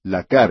 pues,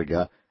 la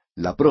carga,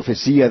 la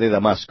profecía de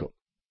Damasco.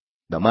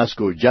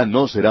 Damasco ya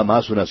no será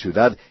más una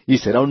ciudad y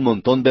será un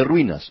montón de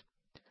ruinas.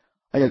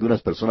 Hay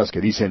algunas personas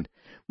que dicen,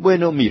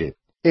 bueno, mire,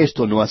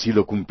 esto no ha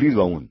sido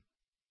cumplido aún.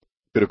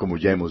 Pero como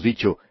ya hemos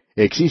dicho,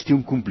 existe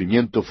un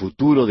cumplimiento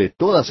futuro de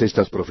todas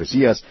estas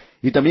profecías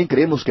y también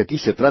creemos que aquí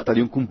se trata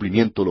de un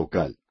cumplimiento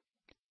local.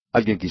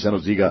 Alguien quizá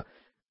nos diga,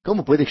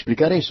 ¿cómo puede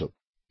explicar eso?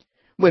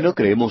 Bueno,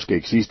 creemos que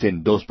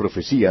existen 2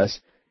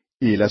 profecías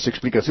y las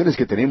explicaciones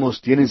que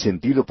tenemos tienen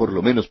sentido por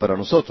lo menos para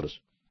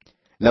nosotros.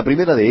 La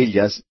primera de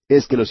ellas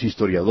es que los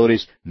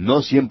historiadores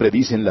no siempre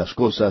dicen las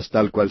cosas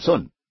tal cual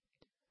son.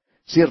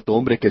 Cierto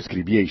hombre que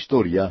escribía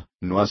historia,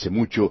 no hace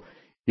mucho,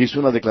 hizo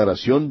una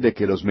declaración de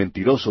que los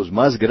mentirosos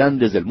más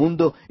grandes del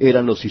mundo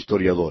eran los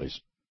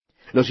historiadores.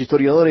 Los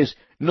historiadores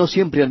no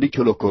siempre han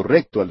dicho lo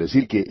correcto al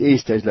decir que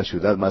esta es la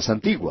ciudad más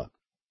antigua,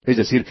 es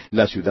decir,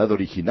 la ciudad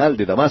original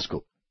de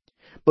Damasco.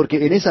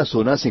 Porque en esa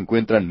zona se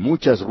encuentran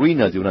muchas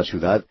ruinas de una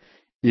ciudad,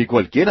 y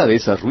cualquiera de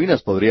esas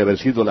ruinas podría haber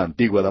sido la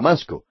antigua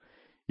Damasco,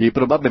 y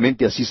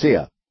probablemente así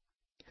sea.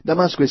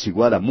 Damasco es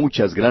igual a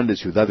muchas grandes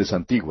ciudades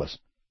antiguas.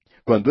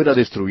 Cuando era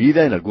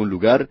destruida en algún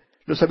lugar,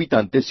 los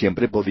habitantes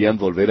siempre podían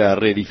volver a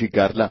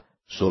reedificarla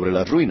sobre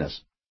las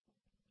ruinas.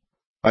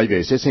 Hay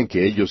veces en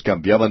que ellos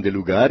cambiaban de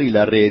lugar y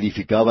la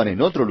reedificaban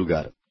en otro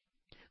lugar.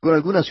 Con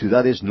algunas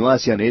ciudades no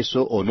hacían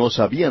eso o no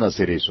sabían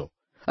hacer eso,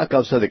 a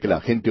causa de que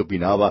la gente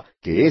opinaba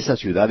que esas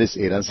ciudades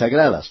eran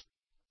sagradas.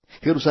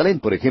 Jerusalén,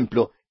 por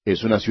ejemplo,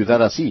 es una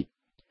ciudad así.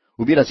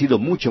 Hubiera sido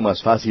mucho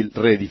más fácil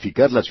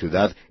reedificar la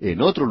ciudad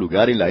en otro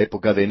lugar en la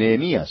época de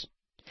Nehemías.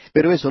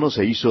 Pero eso no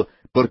se hizo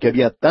porque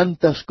había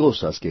tantas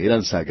cosas que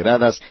eran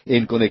sagradas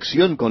en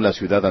conexión con la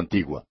ciudad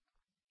antigua.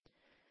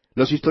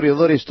 Los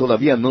historiadores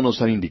todavía no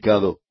nos han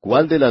indicado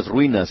cuál de las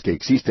ruinas que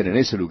existen en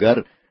ese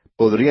lugar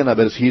podrían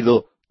haber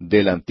sido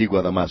de la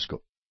antigua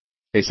Damasco.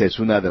 Esa es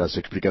una de las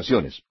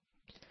explicaciones.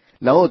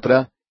 La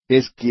otra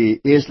es que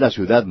es la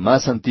ciudad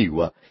más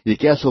antigua y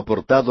que ha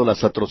soportado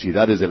las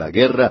atrocidades de la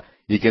guerra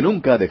y que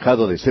nunca ha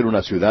dejado de ser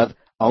una ciudad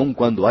aun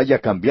cuando haya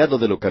cambiado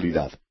de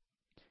localidad.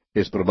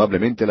 Es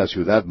probablemente la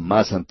ciudad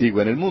más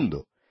antigua en el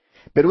mundo.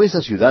 Pero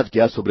esa ciudad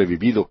que ha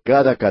sobrevivido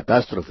cada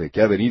catástrofe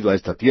que ha venido a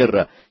esta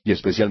tierra, y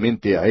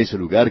especialmente a ese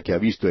lugar que ha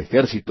visto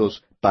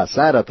ejércitos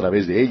pasar a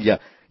través de ella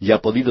y ha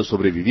podido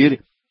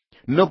sobrevivir,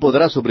 no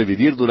podrá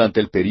sobrevivir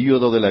durante el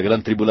período de la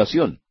gran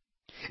tribulación.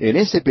 En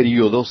ese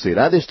período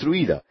será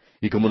destruida,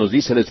 y como nos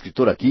dice el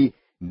escritor aquí,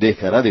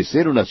 dejará de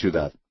ser una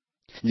ciudad.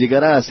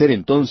 Llegará a ser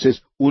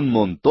entonces un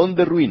montón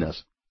de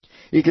ruinas.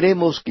 Y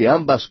creemos que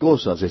ambas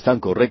cosas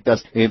están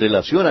correctas en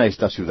relación a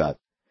esta ciudad.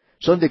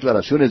 Son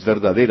declaraciones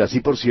verdaderas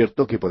y por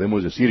cierto que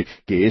podemos decir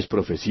que es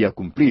profecía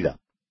cumplida.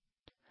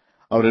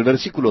 Ahora el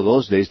versículo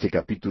 2 de este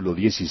capítulo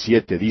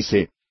 17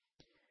 dice,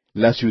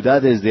 Las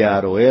ciudades de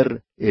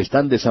Aroer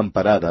están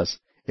desamparadas,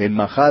 en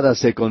majadas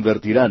se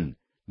convertirán,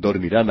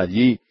 dormirán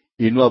allí,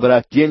 y no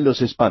habrá quien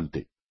los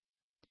espante.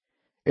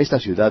 Esta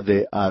ciudad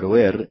de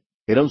Aroer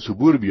era un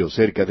suburbio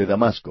cerca de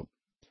Damasco.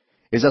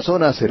 Esa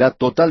zona será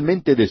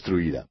totalmente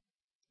destruida.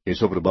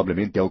 Eso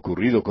probablemente ha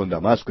ocurrido con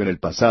Damasco en el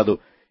pasado,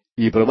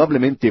 y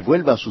probablemente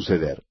vuelva a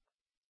suceder.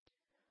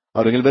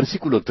 Ahora en el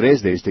versículo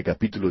 3 de este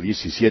capítulo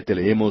 17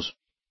 leemos,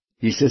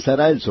 Y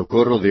cesará el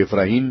socorro de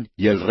Efraín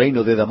y el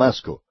reino de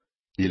Damasco,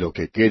 y lo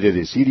que quede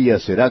de Siria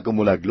será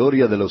como la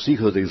gloria de los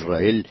hijos de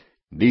Israel,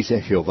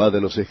 dice Jehová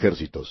de los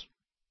ejércitos.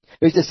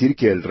 Es decir,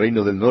 que el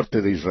reino del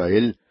norte de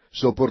Israel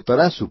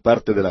soportará su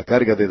parte de la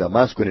carga de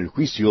Damasco en el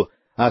juicio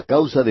a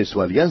causa de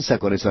su alianza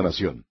con esa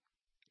nación.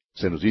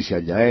 Se nos dice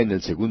allá en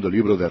el segundo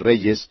libro de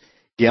Reyes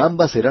que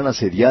ambas serán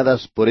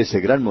asediadas por ese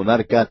gran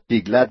monarca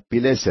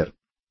Tiglat-Pileser.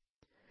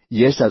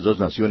 Y estas 2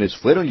 naciones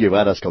fueron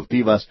llevadas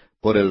cautivas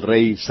por el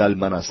rey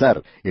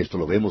Salmanasar. Esto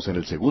lo vemos en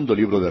el segundo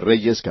libro de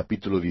Reyes,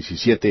 capítulo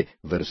 17,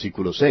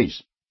 versículo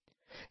 6.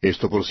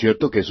 Esto, por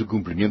cierto, que es un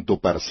cumplimiento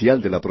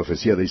parcial de la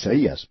profecía de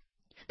Isaías.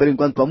 Pero en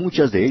cuanto a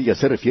muchas de ellas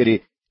se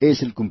refiere,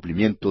 es el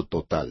cumplimiento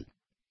total.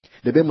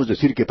 Debemos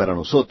decir que para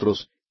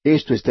nosotros,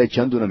 esto está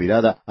echando una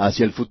mirada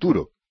hacia el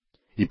futuro.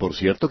 Y por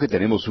cierto que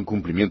tenemos un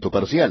cumplimiento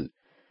parcial.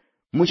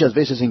 Muchas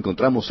veces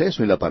encontramos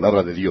eso en la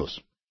palabra de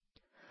Dios.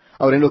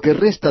 Ahora, en lo que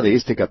resta de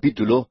este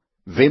capítulo,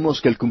 vemos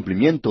que el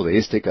cumplimiento de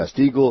este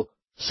castigo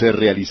se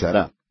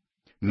realizará.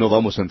 No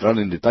vamos a entrar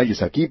en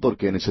detalles aquí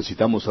porque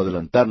necesitamos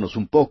adelantarnos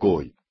un poco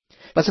hoy.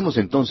 Pasemos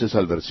entonces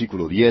al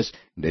versículo 10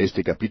 de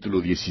este capítulo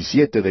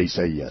 17 de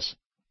Isaías.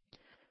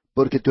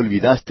 Porque te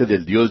olvidaste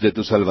del Dios de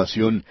tu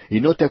salvación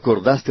y no te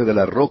acordaste de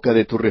la roca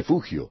de tu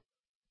refugio.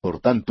 Por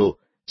tanto,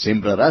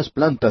 sembrarás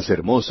plantas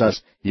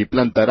hermosas y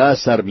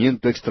plantarás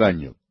sarmiento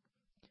extraño.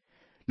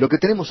 Lo que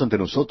tenemos ante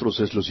nosotros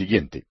es lo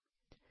siguiente.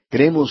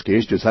 Creemos que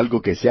esto es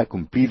algo que se ha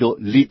cumplido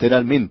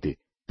literalmente,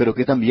 pero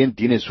que también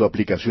tiene su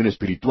aplicación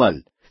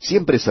espiritual.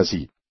 Siempre es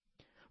así.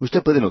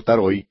 Usted puede notar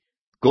hoy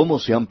cómo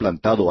se han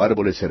plantado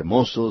árboles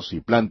hermosos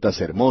y plantas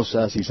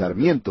hermosas y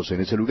sarmientos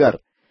en ese lugar.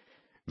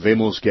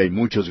 Vemos que hay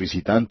muchos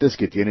visitantes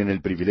que tienen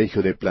el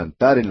privilegio de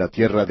plantar en la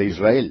tierra de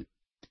Israel.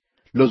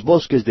 Los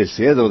bosques de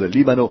cedro del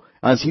Líbano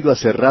han sido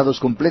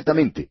aserrados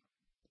completamente.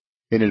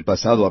 En el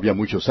pasado había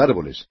muchos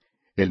árboles.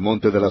 El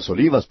monte de las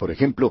Olivas, por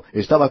ejemplo,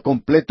 estaba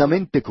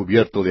completamente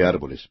cubierto de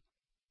árboles.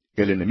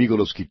 El enemigo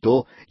los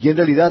quitó, y en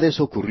realidad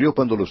eso ocurrió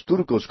cuando los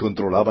turcos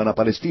controlaban a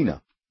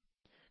Palestina.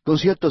 Con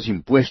ciertos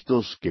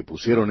impuestos que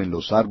pusieron en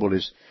los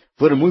árboles,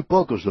 fueron muy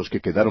pocos los que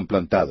quedaron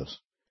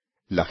plantados.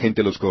 La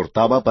gente los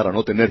cortaba para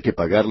no tener que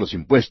pagar los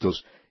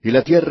impuestos, y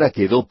la tierra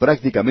quedó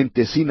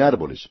prácticamente sin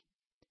árboles.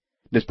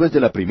 Después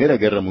de la Primera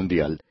Guerra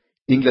Mundial,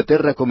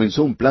 Inglaterra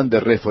comenzó un plan de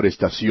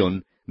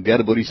reforestación, de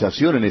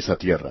arborización en esa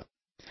tierra.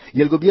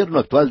 Y el gobierno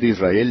actual de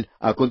Israel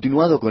ha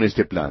continuado con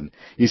este plan,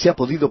 y se ha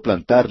podido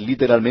plantar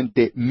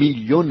literalmente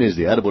millones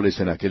de árboles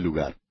en aquel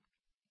lugar.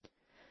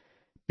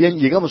 Bien,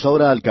 llegamos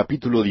ahora al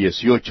capítulo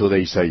 18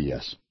 de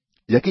Isaías.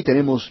 Y aquí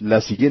tenemos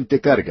la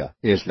siguiente carga.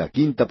 Es la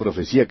quinta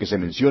profecía que se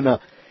menciona,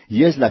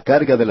 y es la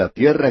carga de la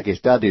tierra que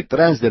está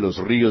detrás de los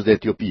ríos de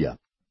Etiopía.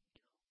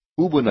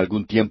 Hubo en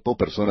algún tiempo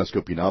personas que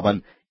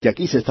opinaban que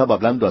aquí se estaba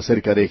hablando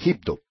acerca de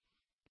Egipto.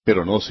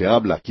 Pero no se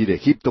habla aquí de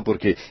Egipto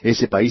porque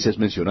ese país es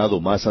mencionado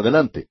más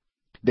adelante.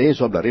 De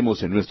eso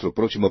hablaremos en nuestro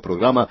próximo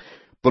programa,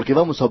 porque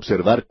vamos a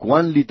observar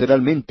cuán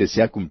literalmente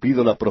se ha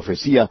cumplido la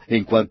profecía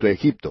en cuanto a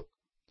Egipto.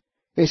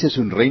 Ese es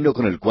un reino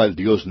con el cual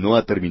Dios no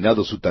ha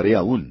terminado su tarea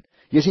aún,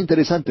 y es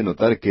interesante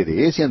notar que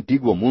de ese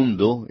antiguo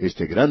mundo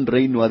este gran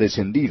reino ha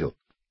descendido,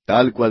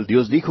 tal cual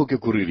Dios dijo que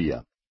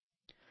ocurriría.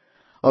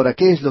 Ahora,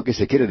 ¿qué es lo que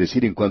se quiere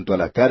decir en cuanto a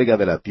la carga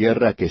de la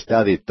tierra que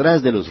está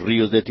detrás de los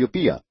ríos de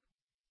Etiopía?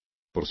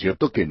 Por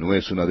cierto que no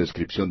es una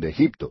descripción de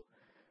Egipto.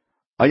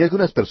 Hay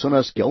algunas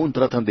personas que aún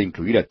tratan de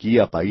incluir aquí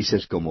a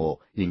países como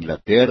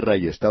Inglaterra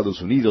y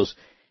Estados Unidos,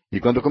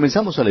 y cuando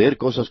comenzamos a leer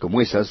cosas como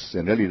esas,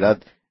 en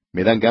realidad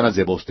me dan ganas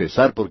de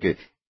bostezar porque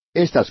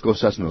estas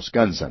cosas nos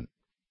cansan.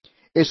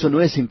 Eso no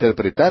es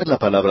interpretar la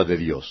palabra de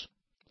Dios.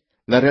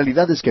 La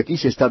realidad es que aquí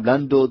se está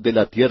hablando de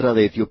la tierra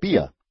de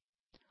Etiopía.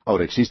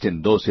 Ahora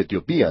existen dos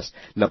Etiopías.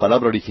 La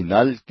palabra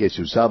original que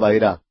se usaba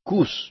era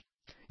Cus,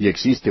 y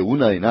existe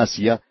una en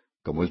Asia,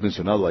 como es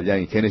mencionado allá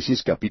en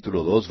Génesis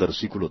capítulo 2,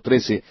 versículo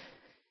 13,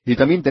 y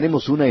también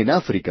tenemos una en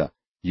África,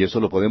 y eso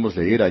lo podemos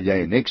leer allá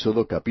en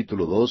Éxodo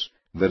capítulo 2,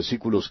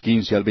 versículos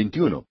 15 al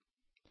 21.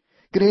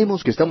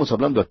 Creemos que estamos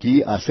hablando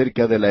aquí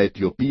acerca de la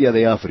Etiopía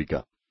de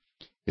África.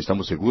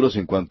 Estamos seguros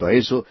en cuanto a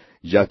eso,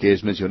 ya que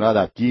es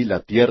mencionada aquí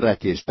la tierra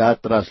que está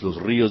tras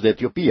los ríos de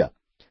Etiopía.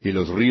 Y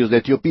los ríos de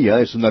Etiopía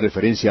es una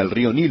referencia al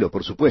río Nilo,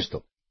 por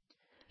supuesto.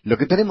 Lo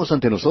que tenemos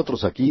ante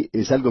nosotros aquí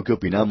es algo que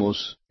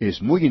opinamos es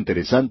muy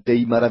interesante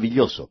y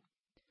maravilloso.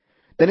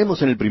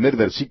 Tenemos en el primer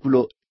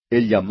versículo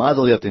el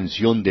llamado de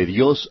atención de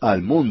Dios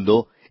al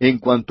mundo en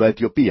cuanto a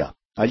Etiopía.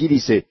 Allí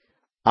dice,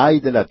 «Ay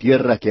de la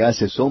tierra que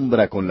hace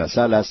sombra con las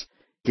alas,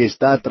 que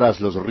está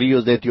tras los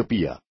ríos de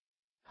Etiopía».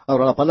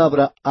 Ahora la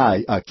palabra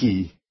 «ay»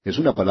 aquí es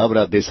una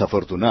palabra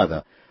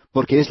desafortunada,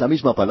 porque es la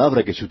misma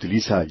palabra que se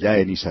utiliza allá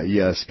en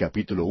Isaías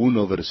capítulo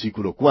 1,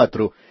 versículo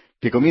 4,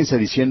 que comienza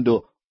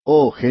diciendo,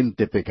 «Oh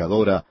gente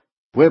pecadora,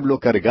 pueblo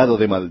cargado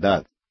de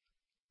maldad».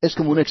 Es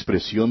como una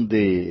expresión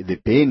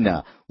de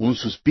pena, un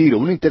suspiro,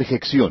 una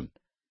interjección.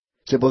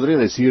 Se podría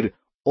decir,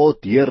 «Oh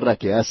tierra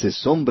que hace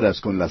sombras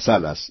con las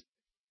alas,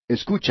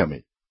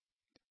 escúchame».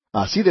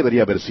 Así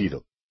debería haber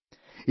sido.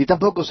 Y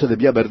tampoco se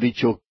debía haber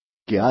dicho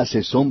que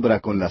hace sombra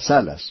con las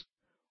alas.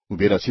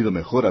 Hubiera sido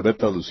mejor haber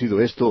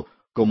traducido esto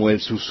como el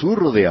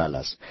susurro de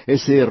alas,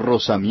 ese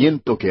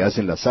rozamiento que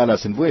hacen las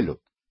alas en vuelo.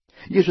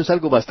 Y eso es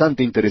algo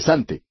bastante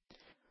interesante.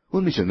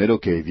 Un misionero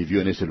que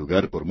vivió en ese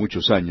lugar por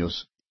muchos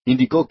años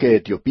indicó que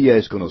Etiopía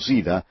es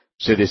conocida,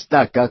 se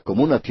destaca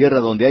como una tierra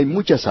donde hay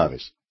muchas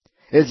aves.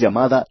 Es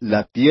llamada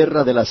la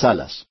tierra de las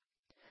alas.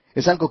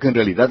 Es algo que en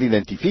realidad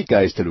identifica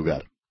a este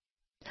lugar.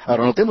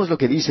 Ahora notemos lo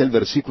que dice el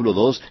versículo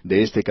 2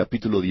 de este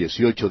capítulo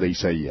 18 de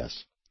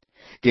Isaías.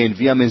 Que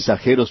envía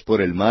mensajeros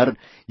por el mar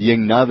y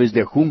en naves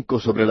de junco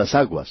sobre las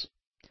aguas.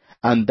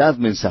 Andad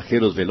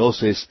mensajeros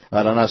veloces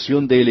a la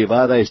nación de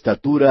elevada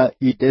estatura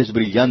y tez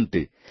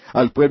brillante,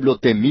 al pueblo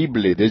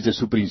temible desde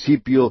su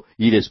principio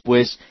y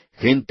después,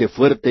 gente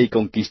fuerte y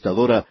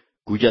conquistadora,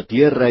 cuya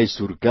tierra es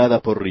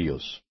surcada por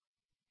ríos.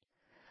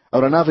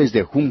 Ahora naves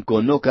de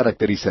junco no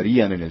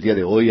caracterizarían en el día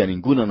de hoy a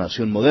ninguna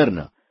nación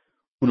moderna.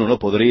 Uno no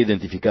podría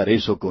identificar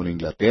eso con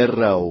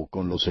Inglaterra o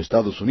con los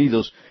Estados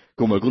Unidos,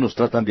 como algunos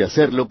tratan de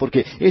hacerlo,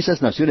 porque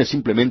esas naciones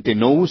simplemente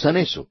no usan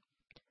eso.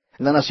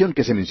 La nación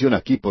que se menciona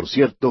aquí, por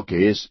cierto,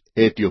 que es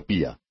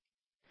Etiopía.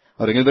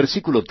 Ahora, en el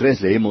versículo 3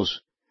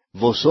 leemos,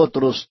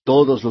 Vosotros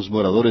todos los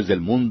moradores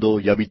del mundo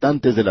y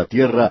habitantes de la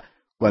tierra,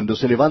 cuando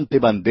se levante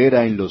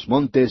bandera en los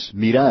montes,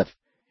 mirad,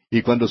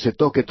 y cuando se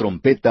toque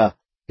trompeta,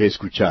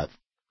 escuchad.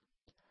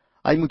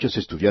 Hay muchos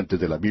estudiantes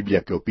de la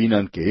Biblia que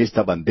opinan que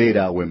esta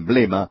bandera o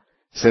emblema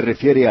se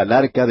refiere al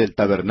arca del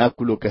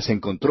tabernáculo que se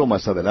encontró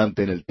más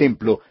adelante en el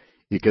templo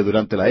y que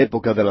durante la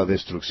época de la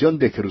destrucción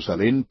de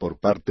Jerusalén por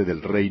parte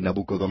del rey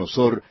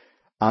Nabucodonosor,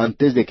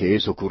 antes de que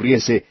eso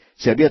ocurriese,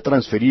 se había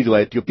transferido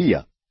a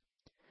Etiopía.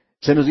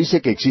 Se nos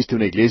dice que existe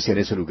una iglesia en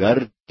ese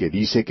lugar que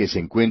dice que se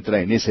encuentra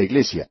en esa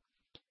iglesia.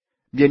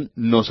 Bien,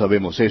 no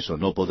sabemos eso,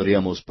 no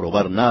podríamos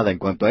probar nada en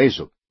cuanto a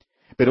eso.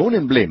 Pero un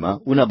emblema,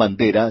 una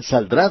bandera,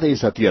 saldrá de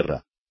esa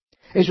tierra.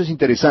 Eso es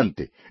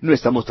interesante. No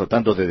estamos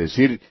tratando de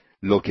decir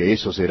lo que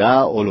eso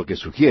será o lo que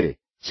sugiere.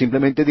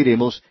 Simplemente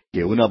diremos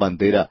que una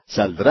bandera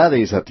saldrá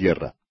de esa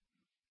tierra.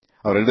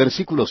 Ahora el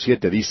versículo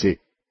 7 dice,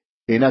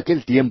 En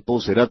aquel tiempo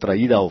será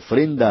traída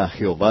ofrenda a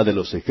Jehová de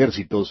los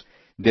ejércitos,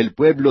 del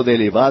pueblo de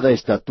elevada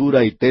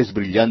estatura y tez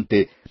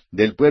brillante,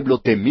 del pueblo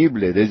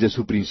temible desde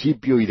su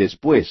principio y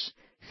después,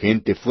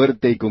 gente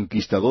fuerte y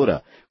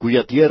conquistadora,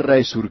 cuya tierra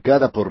es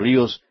surcada por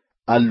ríos,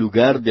 al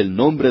lugar del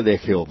nombre de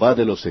Jehová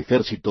de los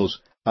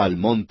ejércitos, al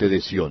monte de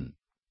Sión.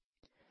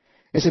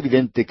 Es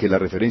evidente que la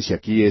referencia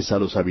aquí es a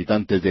los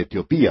habitantes de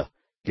Etiopía,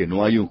 que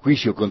no hay un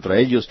juicio contra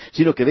ellos,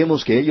 sino que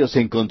vemos que ellos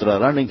se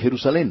encontrarán en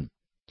Jerusalén.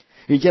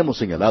 Y ya hemos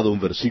señalado un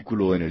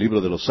versículo en el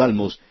libro de los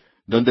Salmos,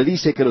 donde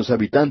dice que los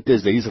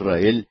habitantes de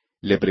Israel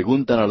le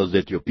preguntan a los de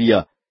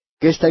Etiopía,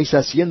 ¿qué estáis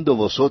haciendo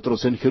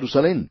vosotros en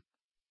Jerusalén?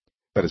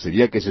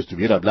 Parecería que se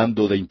estuviera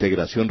hablando de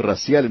integración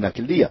racial en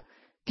aquel día.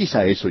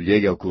 Quizá eso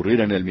llegue a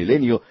ocurrir en el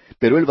milenio,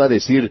 pero él va a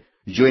decir,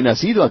 yo he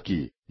nacido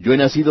aquí, yo he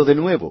nacido de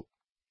nuevo.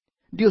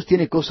 Dios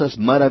tiene cosas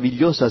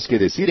maravillosas que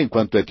decir en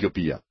cuanto a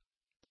Etiopía.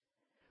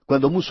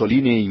 Cuando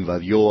Mussolini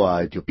invadió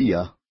a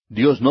Etiopía,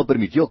 Dios no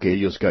permitió que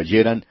ellos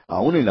cayeran,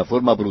 aun en la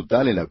forma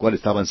brutal en la cual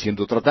estaban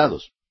siendo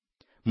tratados.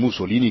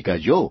 Mussolini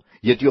cayó,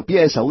 y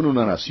Etiopía es aún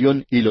una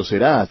nación y lo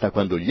será hasta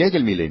cuando llegue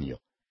el milenio.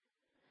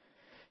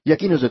 Y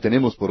aquí nos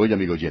detenemos por hoy,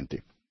 amigo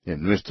oyente.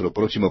 En nuestro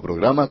próximo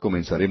programa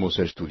comenzaremos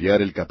a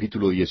estudiar el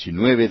capítulo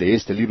 19 de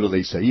este libro de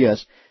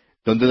Isaías,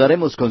 donde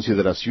daremos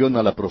consideración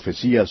a la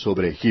profecía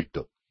sobre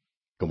Egipto.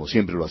 Como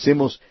siempre lo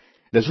hacemos,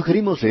 le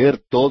sugerimos leer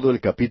todo el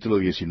capítulo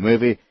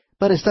 19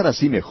 para estar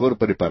así mejor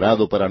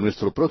preparado para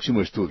nuestro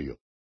próximo estudio.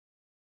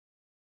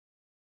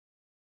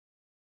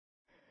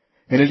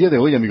 En el día de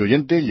hoy, amigo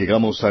oyente,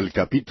 llegamos al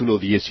capítulo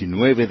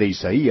 19 de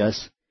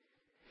Isaías,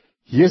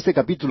 y este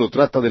capítulo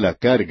trata de la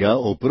carga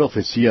o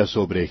profecía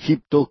sobre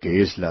Egipto,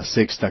 que es la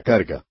sexta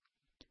carga.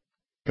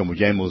 Como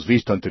ya hemos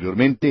visto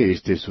anteriormente,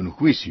 este es un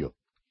juicio.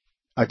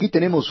 Aquí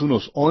tenemos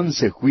unos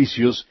 11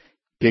 juicios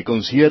que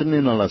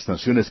conciernen a las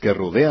naciones que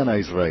rodean a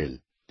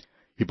Israel.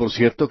 Y por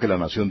cierto que la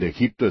nación de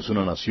Egipto es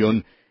una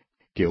nación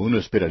que uno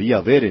esperaría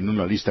ver en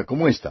una lista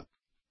como esta.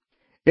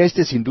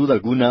 Este es sin duda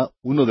alguna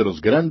uno de los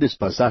grandes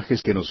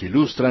pasajes que nos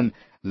ilustran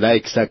la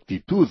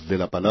exactitud de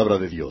la palabra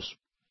de Dios.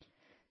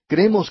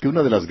 Creemos que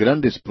una de las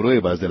grandes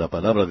pruebas de la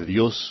palabra de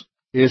Dios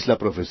es la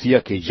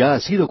profecía que ya ha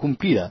sido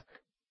cumplida.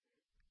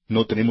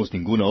 No tenemos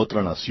ninguna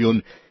otra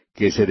nación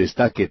que se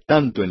destaque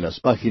tanto en las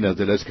páginas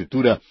de la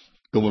Escritura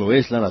como lo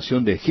es la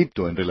nación de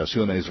Egipto en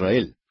relación a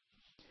Israel.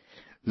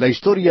 La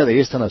historia de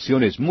esta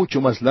nación es mucho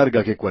más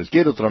larga que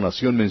cualquier otra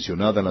nación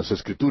mencionada en las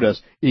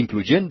Escrituras,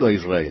 incluyendo a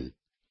Israel.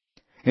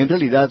 En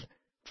realidad,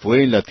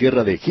 fue en la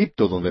tierra de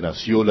Egipto donde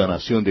nació la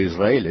nación de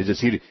Israel, es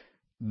decir,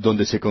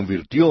 donde se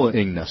convirtió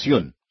en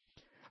nación.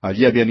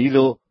 Allí habían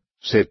ido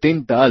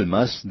 70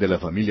 almas de la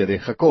familia de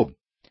Jacob.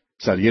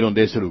 Salieron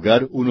de ese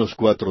lugar unos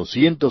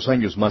 400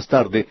 años más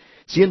tarde,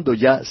 siendo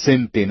ya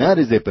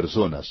centenares de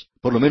personas,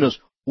 por lo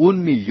menos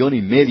 1,5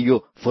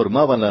 millones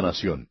formaban la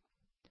nación.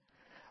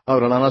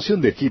 Ahora, la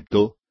nación de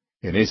Egipto,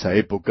 en esa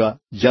época,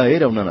 ya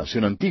era una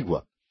nación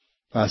antigua.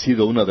 Ha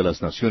sido una de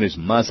las naciones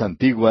más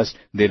antiguas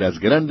de las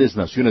grandes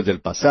naciones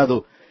del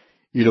pasado,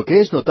 y lo que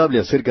es notable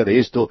acerca de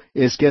esto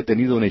es que ha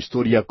tenido una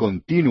historia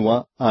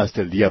continua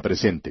hasta el día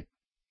presente.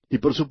 Y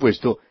por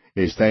supuesto,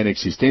 está en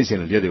existencia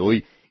en el día de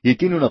hoy y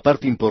tiene una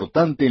parte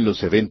importante en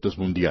los eventos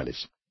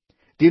mundiales.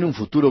 Tiene un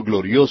futuro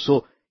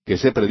glorioso que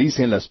se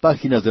predice en las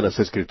páginas de las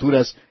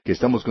Escrituras que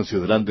estamos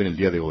considerando en el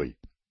día de hoy.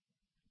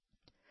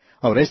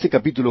 Ahora, este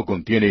capítulo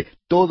contiene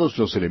todos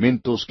los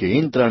elementos que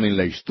entran en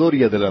la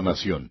historia de la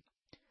nación.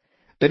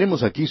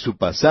 Tenemos aquí su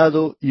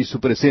pasado y su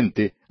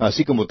presente,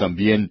 así como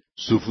también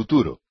su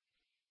futuro.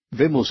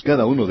 Vemos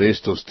cada uno de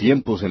estos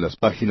tiempos en las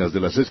páginas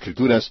de las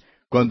Escrituras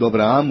cuando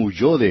Abraham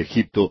huyó de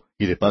Egipto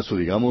y de paso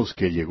digamos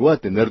que llegó a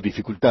tener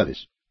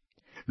dificultades.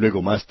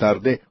 Luego más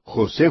tarde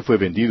José fue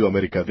vendido a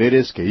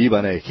mercaderes que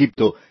iban a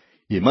Egipto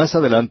y más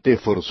adelante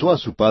forzó a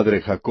su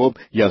padre Jacob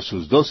y a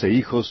sus 12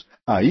 hijos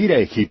a ir a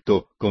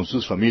Egipto con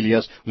sus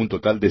familias, un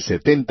total de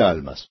 70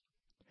 almas.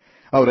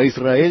 Ahora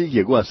Israel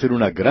llegó a ser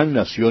una gran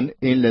nación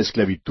en la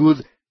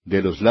esclavitud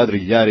de los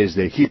ladrillares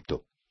de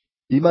Egipto.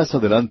 Y más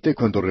adelante,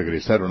 cuando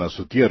regresaron a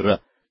su tierra,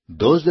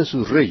 dos de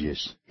sus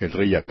reyes, el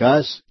rey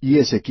Acaz y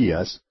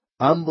Ezequías,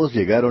 ambos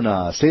llegaron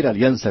a hacer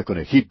alianza con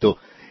Egipto,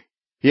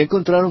 y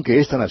encontraron que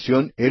esta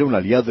nación era un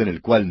aliado en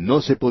el cual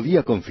no se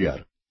podía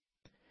confiar.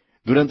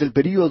 Durante el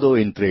período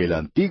entre el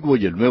Antiguo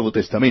y el Nuevo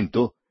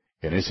Testamento,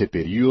 en ese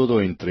período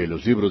entre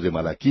los libros de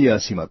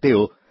Malaquías y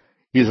Mateo,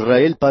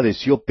 Israel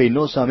padeció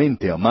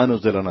penosamente a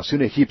manos de la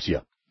nación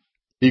egipcia.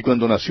 Y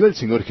cuando nació el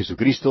Señor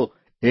Jesucristo,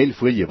 Él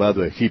fue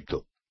llevado a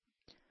Egipto.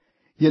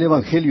 Y el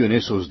Evangelio en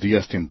esos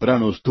días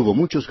tempranos tuvo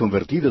muchos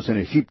convertidos en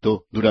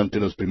Egipto durante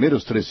los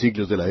primeros 3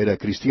 siglos de la era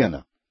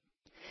cristiana.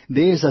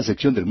 De esa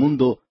sección del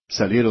mundo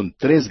salieron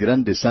 3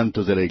 grandes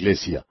santos de la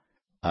Iglesia: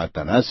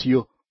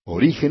 Atanasio,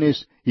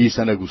 Orígenes y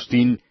San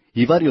Agustín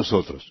y varios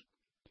otros.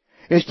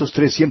 Estos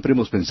 3 siempre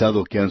hemos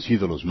pensado que han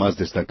sido los más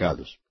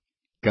destacados.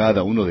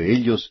 Cada uno de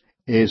ellos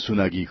es un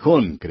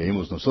aguijón,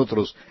 creemos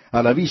nosotros,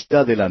 a la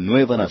vista de la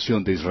nueva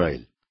nación de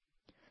Israel.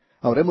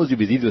 Ahora hemos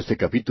dividido este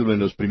capítulo en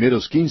los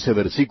primeros 15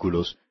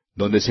 versículos,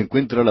 donde se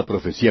encuentra la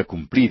profecía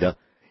cumplida,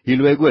 y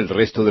luego el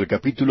resto del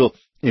capítulo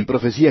en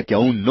profecía que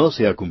aún no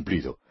se ha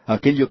cumplido,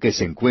 aquello que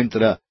se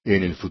encuentra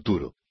en el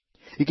futuro.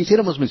 Y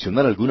quisiéramos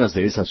mencionar algunas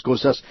de esas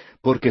cosas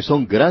porque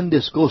son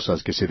grandes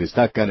cosas que se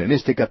destacan en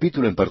este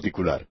capítulo en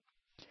particular.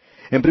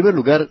 En primer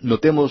lugar,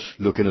 notemos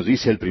lo que nos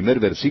dice el primer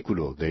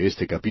versículo de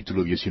este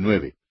capítulo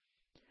 19.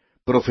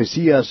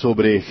 Profecía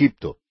sobre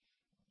Egipto.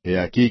 He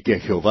aquí que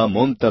Jehová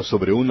monta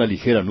sobre una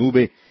ligera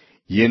nube,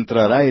 y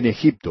entrará en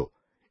Egipto,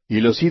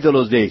 y los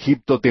ídolos de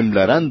Egipto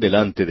temblarán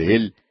delante de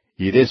él,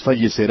 y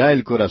desfallecerá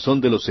el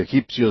corazón de los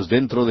egipcios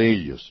dentro de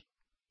ellos.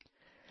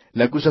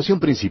 La acusación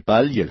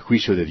principal y el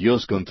juicio de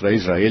Dios contra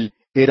Israel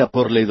era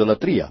por la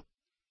idolatría.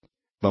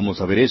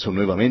 Vamos a ver eso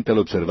nuevamente al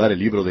observar el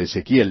libro de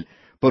Ezequiel,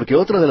 porque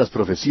otra de las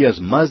profecías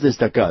más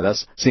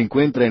destacadas se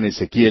encuentra en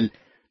Ezequiel,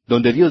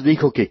 donde Dios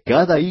dijo que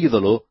cada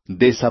ídolo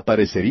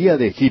desaparecería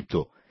de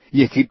Egipto,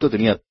 y Egipto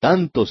tenía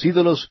tantos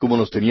ídolos como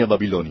los tenía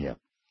Babilonia.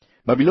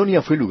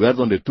 Babilonia fue el lugar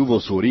donde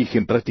tuvo su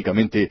origen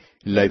prácticamente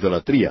la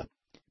idolatría,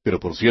 pero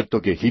por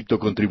cierto que Egipto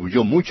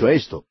contribuyó mucho a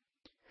esto.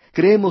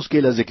 Creemos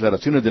que las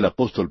declaraciones del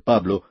apóstol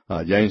Pablo,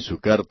 allá en su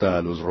carta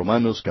a los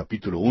Romanos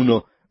capítulo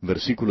 1,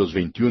 versículos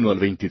 21 al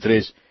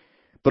 23,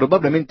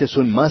 probablemente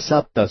son más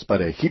aptas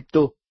para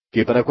Egipto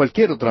que para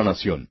cualquier otra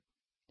nación.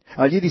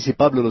 Allí dice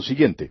Pablo lo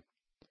siguiente: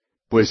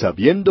 Pues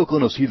habiendo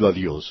conocido a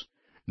Dios,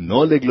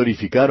 no le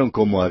glorificaron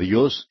como a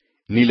Dios,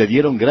 ni le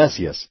dieron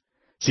gracias,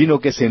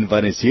 sino que se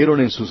envanecieron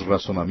en sus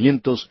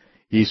razonamientos,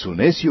 y su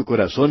necio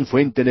corazón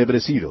fue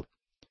entenebrecido.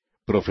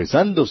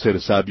 Profesando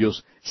ser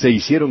sabios, se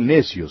hicieron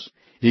necios,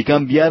 y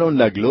cambiaron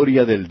la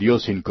gloria del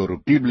Dios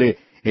incorruptible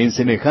en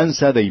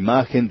semejanza de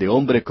imagen de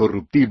hombre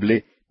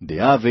corruptible,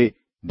 de ave,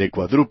 de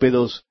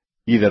cuadrúpedos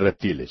y de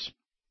reptiles.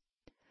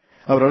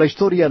 Ahora, la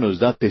historia nos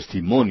da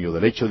testimonio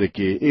del hecho de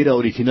que era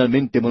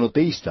originalmente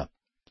monoteísta.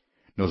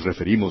 Nos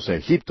referimos a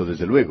Egipto,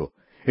 desde luego.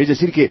 Es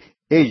decir, que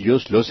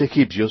ellos, los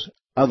egipcios,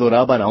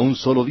 adoraban a un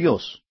solo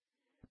Dios.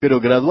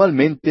 Pero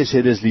gradualmente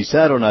se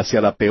deslizaron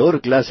hacia la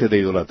peor clase de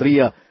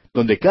idolatría,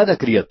 donde cada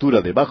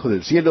criatura debajo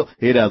del cielo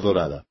era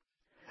adorada.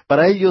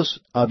 Para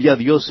ellos había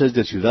dioses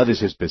de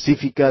ciudades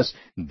específicas,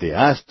 de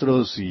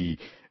astros y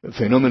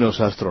fenómenos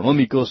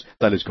astronómicos,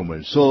 tales como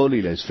el sol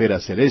y la esfera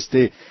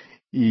celeste,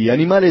 y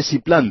animales y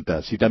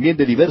plantas, y también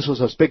de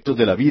diversos aspectos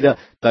de la vida,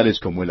 tales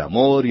como el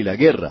amor y la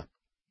guerra.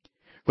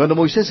 Cuando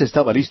Moisés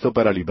estaba listo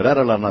para librar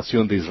a la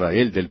nación de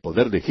Israel del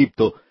poder de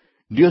Egipto,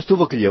 Dios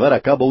tuvo que llevar a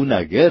cabo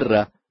una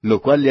guerra,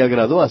 lo cual le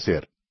agradó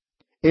hacer.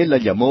 Él la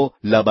llamó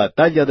la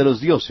batalla de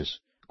los dioses,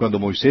 cuando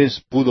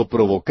Moisés pudo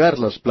provocar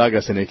las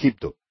plagas en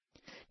Egipto.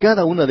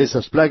 Cada una de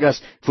esas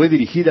plagas fue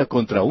dirigida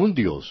contra un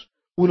dios,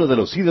 uno de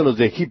los ídolos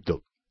de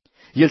Egipto.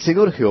 Y el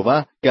Señor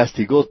Jehová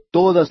castigó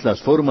todas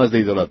las formas de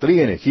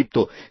idolatría en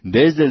Egipto,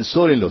 desde el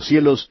sol en los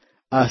cielos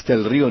hasta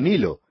el río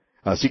Nilo,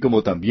 así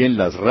como también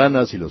las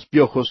ranas y los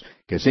piojos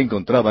que se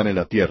encontraban en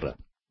la tierra.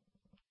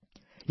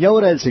 Y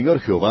ahora el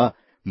Señor Jehová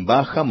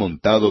baja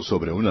montado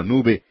sobre una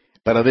nube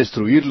para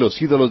destruir los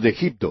ídolos de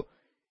Egipto.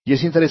 Y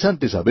es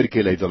interesante saber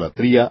que la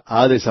idolatría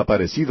ha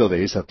desaparecido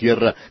de esa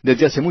tierra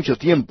desde hace mucho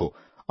tiempo,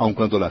 aun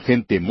cuando la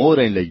gente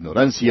mora en la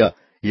ignorancia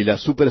y la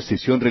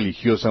superstición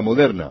religiosa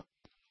moderna.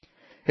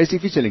 Es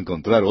difícil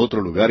encontrar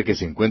otro lugar que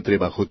se encuentre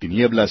bajo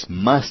tinieblas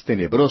más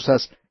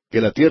tenebrosas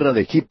que la tierra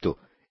de Egipto,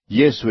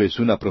 y eso es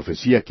una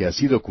profecía que ha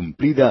sido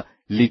cumplida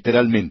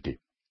literalmente.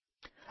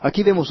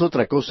 Aquí vemos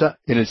otra cosa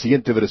en el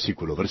siguiente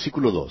versículo,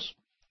 versículo 2.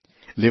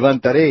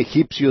 Levantaré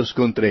egipcios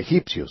contra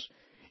egipcios,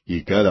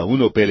 y cada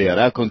uno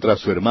peleará contra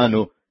su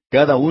hermano,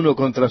 cada uno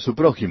contra su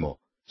prójimo,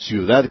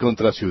 ciudad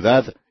contra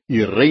ciudad,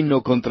 y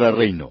reino contra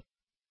reino.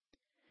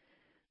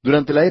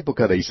 Durante la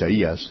época de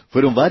Isaías,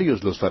 fueron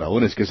varios los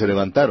faraones que se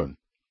levantaron.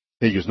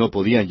 Ellos no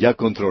podían ya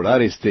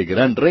controlar este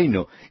gran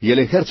reino, y el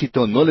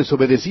ejército no les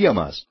obedecía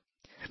más.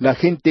 La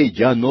gente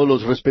ya no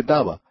los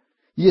respetaba,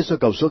 y eso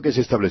causó que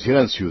se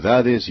establecieran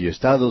ciudades y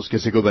estados que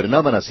se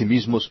gobernaban a sí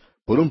mismos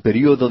por un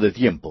período de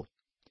tiempo.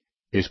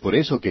 Es por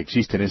eso que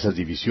existen esas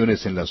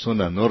divisiones en la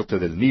zona norte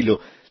del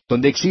Nilo,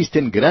 donde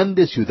existen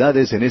grandes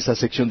ciudades en esa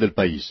sección del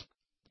país.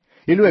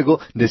 Y luego,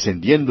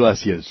 descendiendo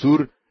hacia el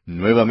sur,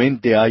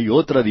 nuevamente hay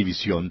otra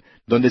división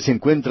donde se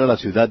encuentra la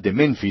ciudad de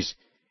Memphis,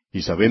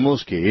 y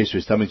sabemos que eso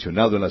está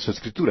mencionado en las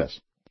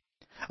Escrituras.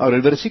 Ahora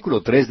el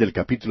versículo 3 del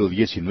capítulo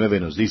 19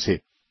 nos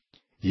dice,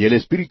 y el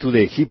espíritu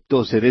de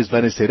Egipto se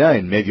desvanecerá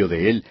en medio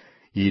de él,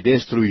 y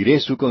destruiré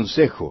su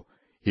consejo,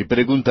 y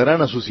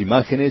preguntarán a sus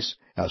imágenes,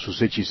 a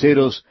sus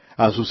hechiceros,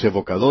 a sus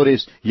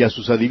evocadores y a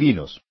sus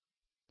adivinos.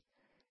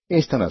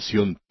 Esta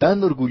nación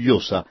tan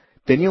orgullosa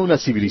tenía una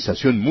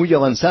civilización muy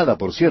avanzada,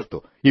 por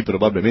cierto, y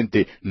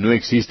probablemente no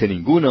existe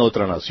ninguna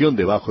otra nación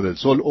debajo del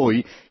sol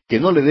hoy que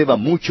no le deba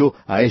mucho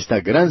a esta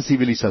gran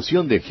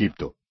civilización de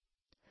Egipto.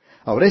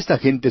 Ahora esta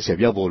gente se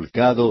había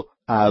volcado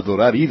a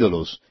adorar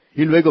ídolos,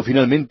 y luego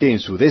finalmente en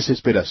su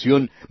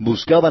desesperación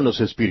buscaban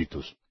los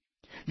espíritus.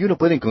 Y uno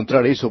puede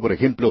encontrar eso, por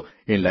ejemplo,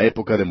 en la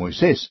época de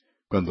Moisés,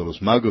 cuando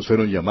los magos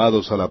fueron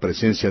llamados a la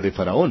presencia de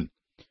Faraón.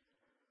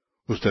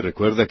 Usted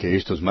recuerda que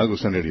estos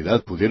magos en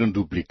realidad pudieron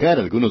duplicar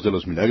algunos de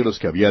los milagros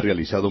que había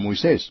realizado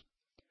Moisés.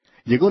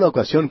 Llegó la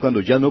ocasión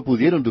cuando ya no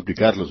pudieron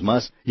duplicarlos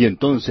más y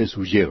entonces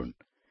huyeron.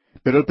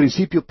 Pero al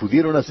principio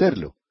pudieron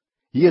hacerlo.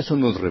 Y eso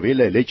nos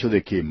revela el hecho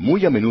de que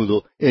muy a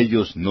menudo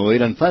ellos no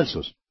eran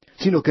falsos,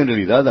 sino que en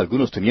realidad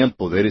algunos tenían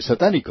poderes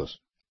satánicos.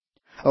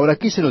 Ahora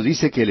aquí se nos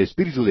dice que el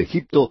espíritu de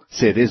Egipto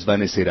se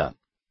desvanecerá.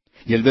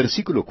 Y el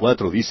versículo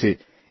 4 dice,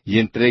 y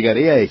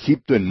entregaré a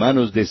Egipto en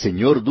manos de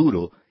señor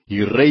duro,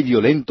 y rey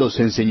violento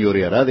se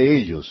enseñoreará de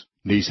ellos,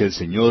 dice el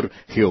Señor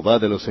Jehová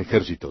de los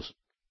ejércitos.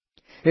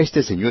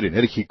 Este señor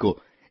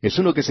enérgico es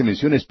uno que se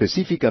menciona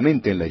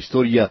específicamente en la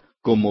historia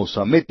como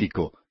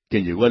Samético,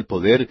 quien llegó al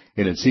poder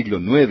en el siglo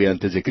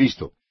IX a.C.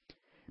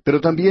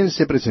 Pero también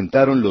se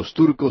presentaron los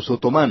turcos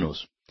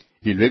otomanos,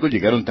 y luego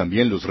llegaron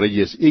también los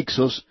reyes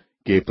Ixos,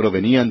 que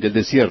provenían del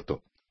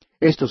desierto.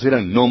 Estos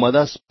eran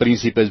nómadas,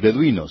 príncipes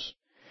beduinos,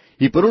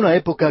 y por una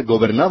época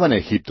gobernaban a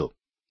Egipto.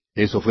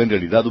 Eso fue en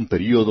realidad un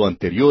período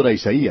anterior a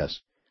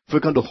Isaías.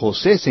 Fue cuando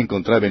José se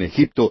encontraba en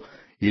Egipto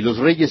y los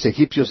reyes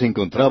egipcios se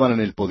encontraban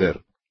en el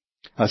poder.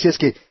 Así es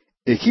que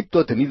Egipto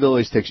ha tenido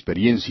esta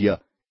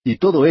experiencia y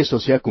todo eso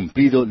se ha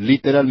cumplido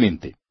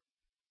literalmente.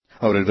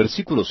 Ahora el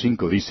versículo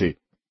 5 dice,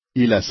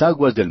 y las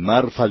aguas del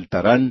mar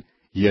faltarán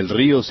y el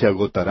río se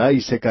agotará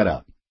y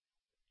secará.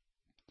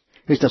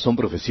 Estas son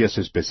profecías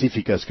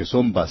específicas que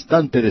son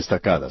bastante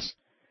destacadas.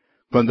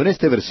 Cuando en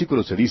este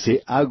versículo se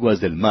dice aguas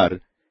del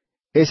mar,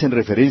 es en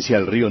referencia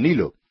al río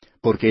Nilo,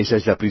 porque esa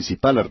es la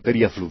principal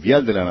arteria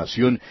fluvial de la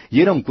nación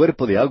y era un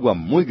cuerpo de agua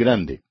muy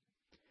grande.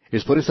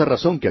 Es por esa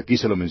razón que aquí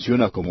se lo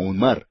menciona como un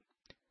mar.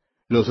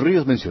 Los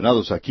ríos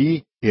mencionados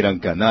aquí eran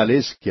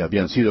canales que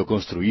habían sido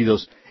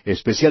construidos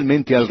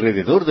especialmente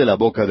alrededor de la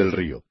boca del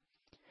río.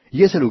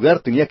 Y ese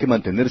lugar tenía que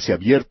mantenerse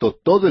abierto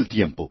todo el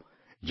tiempo,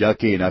 ya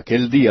que en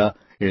aquel día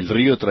el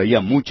río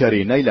traía mucha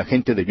arena y la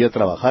gente debía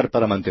trabajar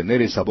para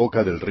mantener esa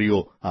boca del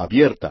río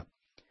abierta.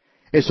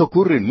 Eso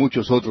ocurre en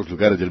muchos otros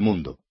lugares del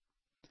mundo.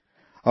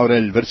 Ahora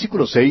el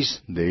versículo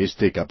 6 de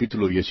este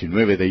capítulo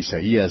 19 de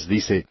Isaías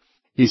dice,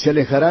 y se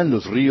alejarán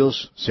los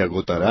ríos, se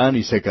agotarán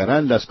y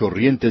secarán las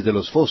corrientes de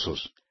los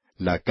fosos,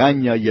 la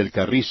caña y el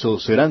carrizo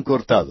serán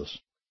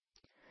cortados.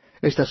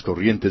 Estas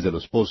corrientes de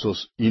los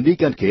pozos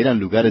indican que eran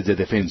lugares de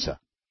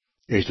defensa.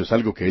 Esto es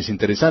algo que es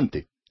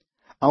interesante.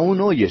 Aún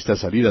hoy estas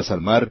salidas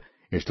al mar,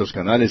 estos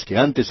canales que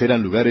antes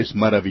eran lugares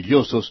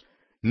maravillosos,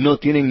 no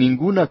tienen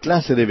ninguna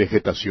clase de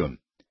vegetación.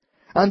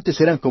 Antes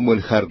eran como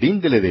el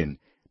jardín del Edén,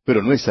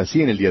 pero no es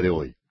así en el día de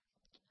hoy.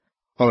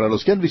 Ahora,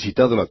 los que han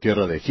visitado la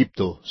tierra de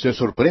Egipto se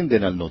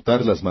sorprenden al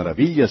notar las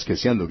maravillas que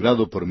se han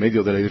logrado por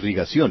medio de la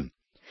irrigación.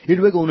 Y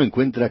luego uno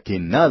encuentra que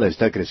nada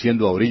está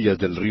creciendo a orillas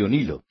del río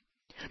Nilo.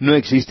 No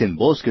existen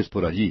bosques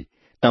por allí.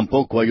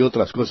 Tampoco hay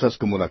otras cosas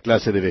como la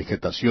clase de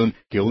vegetación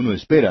que uno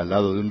espera al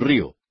lado de un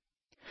río.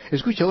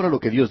 Escucha ahora lo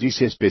que Dios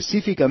dice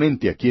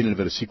específicamente aquí en el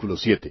versículo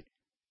 7.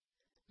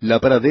 La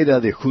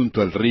pradera de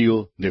junto al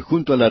río, de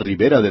junto a la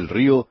ribera del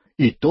río,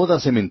 y toda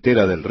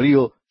sementera del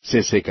río,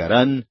 se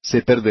secarán,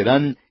 se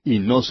perderán, y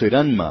no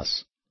serán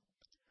más.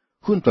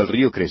 Junto al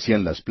río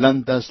crecían las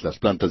plantas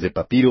de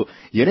papiro,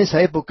 y en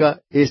esa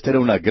época esta era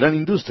una gran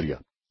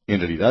industria. En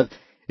realidad,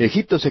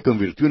 Egipto se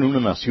convirtió en una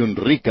nación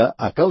rica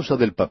a causa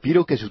del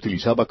papiro que se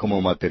utilizaba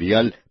como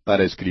material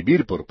para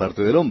escribir por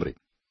parte del hombre.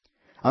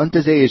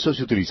 Antes de eso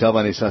se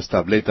utilizaban esas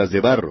tabletas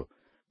de barro.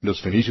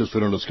 Los fenicios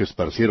fueron los que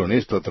esparcieron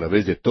esto a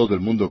través de todo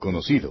el mundo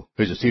conocido,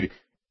 es decir,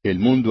 el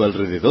mundo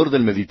alrededor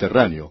del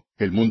Mediterráneo,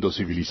 el mundo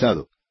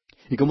civilizado.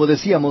 Y como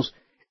decíamos,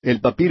 el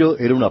papiro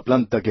era una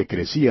planta que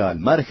crecía al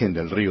margen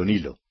del río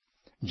Nilo.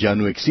 Ya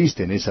no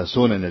existe en esa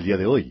zona en el día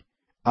de hoy.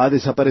 Ha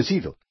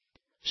desaparecido.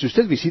 Si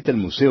usted visita el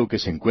museo que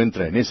se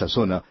encuentra en esa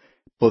zona,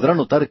 podrá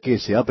notar que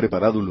se ha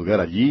preparado un lugar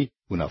allí,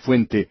 una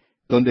fuente,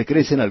 donde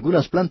crecen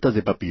algunas plantas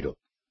de papiro.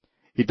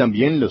 Y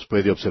también los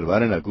puede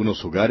observar en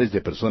algunos hogares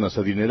de personas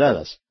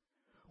adineradas.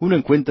 Uno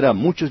encuentra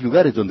muchos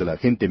lugares donde la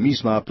gente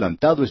misma ha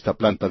plantado esta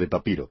planta de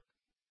papiro.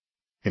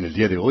 En el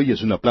día de hoy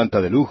es una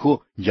planta de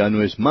lujo, ya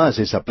no es más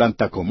esa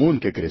planta común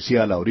que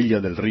crecía a la orilla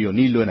del río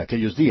Nilo en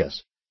aquellos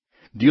días.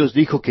 Dios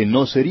dijo que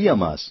no sería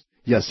más,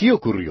 y así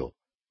ocurrió.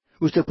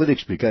 Usted puede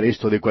explicar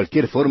esto de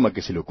cualquier forma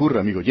que se le ocurra,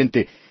 amigo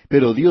oyente,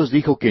 pero Dios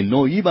dijo que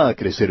no iba a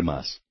crecer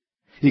más.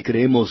 Y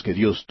creemos que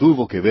Dios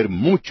tuvo que ver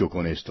mucho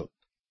con esto.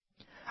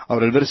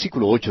 Ahora el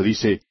versículo 8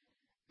 dice,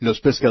 los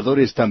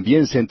pescadores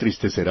también se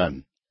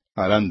entristecerán.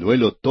 Harán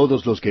duelo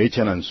todos los que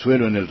echan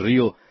anzuelo en el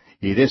río,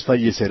 y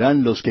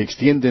desfallecerán los que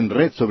extienden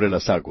red sobre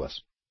las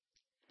aguas.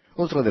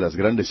 Otra de las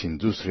grandes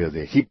industrias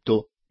de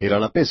Egipto era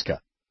la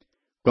pesca.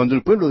 Cuando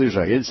el pueblo de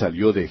Israel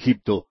salió de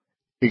Egipto,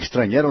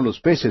 extrañaron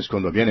los peces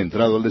cuando habían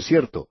entrado al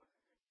desierto.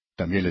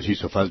 También les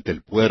hizo falta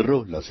el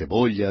puerro, las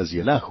cebollas y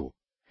el ajo.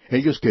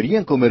 Ellos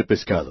querían comer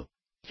pescado.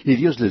 Y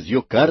Dios les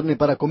dio carne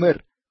para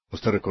comer.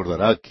 Usted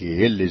recordará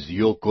que Él les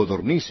dio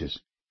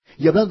codornices.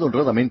 Y hablando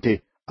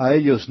honradamente, a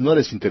ellos no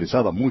les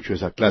interesaba mucho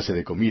esa clase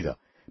de comida.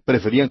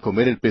 Preferían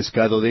comer el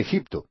pescado de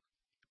Egipto.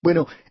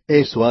 Bueno,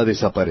 eso ha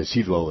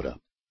desaparecido ahora.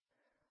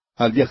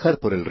 Al viajar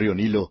por el río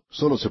Nilo,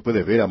 solo se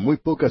puede ver a muy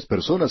pocas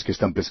personas que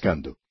están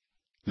pescando.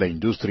 La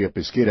industria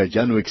pesquera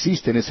ya no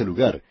existe en ese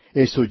lugar.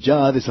 Eso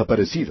ya ha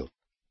desaparecido.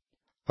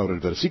 Ahora el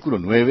versículo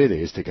 9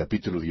 de este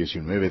capítulo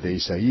 19 de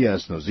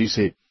Isaías nos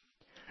dice,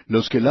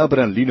 los que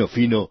labran lino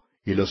fino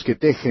y los que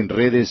tejen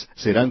redes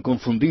serán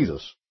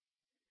confundidos.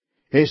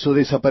 Eso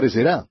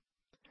desaparecerá.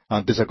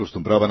 Antes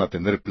acostumbraban a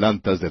tener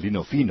plantas de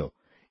lino fino,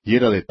 y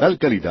era de tal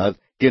calidad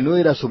que no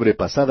era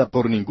sobrepasada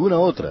por ninguna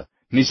otra,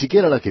 ni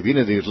siquiera la que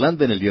viene de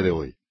Irlanda en el día de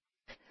hoy.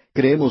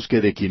 Creemos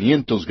que de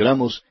 500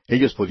 gramos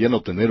ellos podían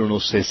obtener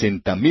unos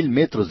 60,000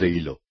 metros de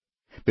hilo.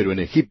 Pero en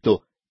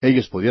Egipto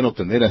ellos podían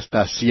obtener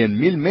hasta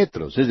 100,000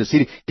 metros, es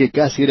decir, que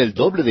casi era el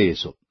doble de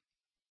eso.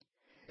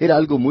 Era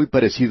algo muy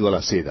parecido a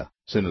la seda.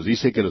 Se nos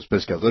dice que los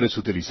pescadores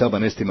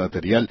utilizaban este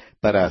material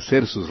para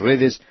hacer sus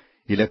redes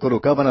y la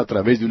colocaban a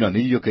través de un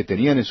anillo que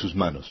tenían en sus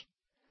manos.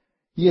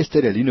 Y este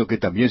era el lino que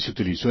también se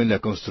utilizó en la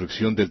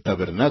construcción del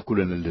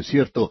tabernáculo en el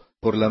desierto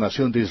por la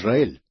nación de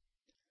Israel.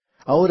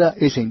 Ahora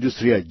esa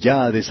industria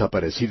ya ha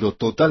desaparecido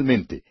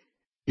totalmente,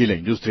 y la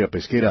industria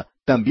pesquera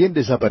también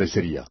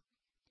desaparecería.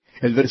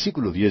 El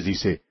versículo 10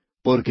 dice,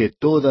 porque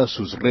todas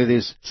sus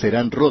redes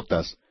serán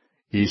rotas,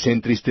 y se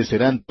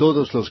entristecerán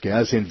todos los que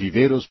hacen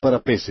viveros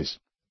para peces.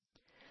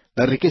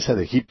 La riqueza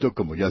de Egipto,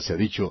 como ya se ha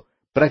dicho,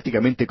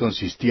 prácticamente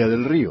consistía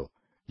del río,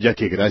 ya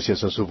que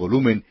gracias a su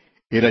volumen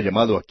era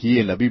llamado aquí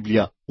en la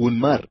Biblia un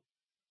mar.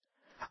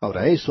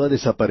 Ahora eso ha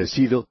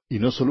desaparecido, y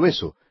no solo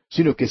eso,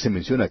 sino que se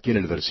menciona aquí en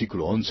el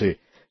versículo 11,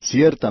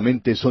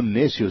 ciertamente son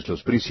necios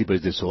los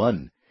príncipes de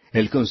Zoán,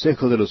 el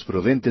consejo de los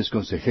prudentes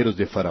consejeros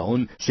de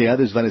Faraón se ha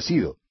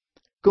desvanecido.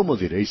 ¿Cómo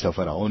diréis a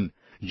Faraón,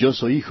 yo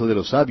soy hijo de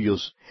los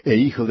sabios e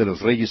hijo de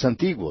los reyes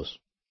antiguos?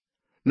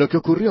 Lo que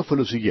ocurrió fue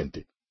lo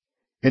siguiente.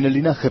 En el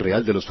linaje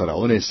real de los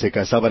faraones se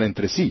casaban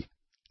entre sí.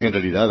 En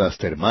realidad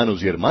hasta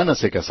hermanos y hermanas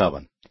se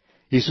casaban.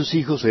 Y sus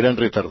hijos eran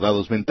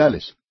retardados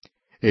mentales.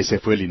 Ese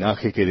fue el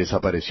linaje que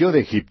desapareció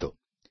de Egipto.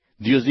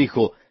 Dios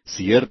dijo,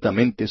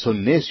 ciertamente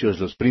son necios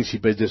los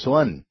príncipes de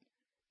Zoán.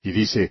 Y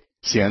dice,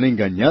 se han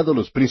engañado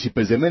los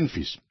príncipes de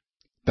Menfis.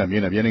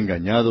 También habían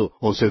engañado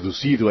o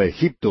seducido a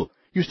Egipto,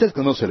 y usted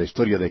conoce la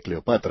historia de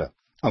Cleopatra,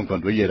 aun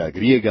cuando ella era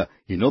griega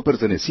y no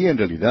pertenecía en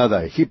realidad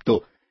a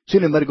Egipto,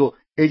 sin embargo,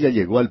 ella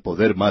llegó al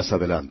poder más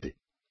adelante.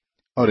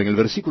 Ahora, en el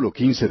versículo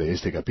 15 de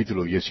este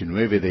capítulo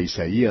 19 de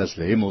Isaías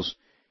leemos,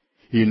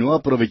 y no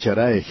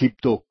aprovechará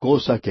Egipto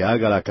cosa que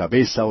haga la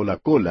cabeza o la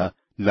cola,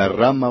 la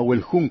rama o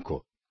el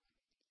junco.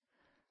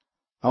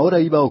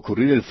 Ahora iba a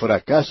ocurrir el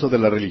fracaso de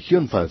la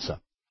religión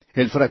falsa,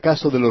 el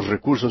fracaso de los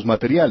recursos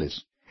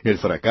materiales, el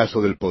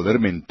fracaso del poder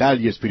mental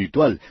y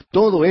espiritual,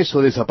 todo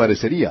eso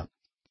desaparecería.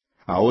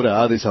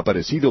 Ahora ha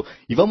desaparecido,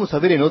 y vamos a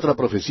ver en otra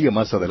profecía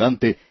más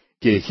adelante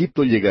que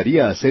Egipto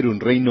llegaría a ser un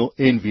reino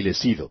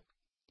envilecido.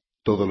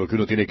 Todo lo que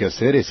uno tiene que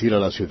hacer es ir a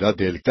la ciudad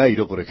de El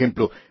Cairo, por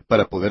ejemplo,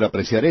 para poder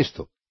apreciar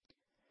esto.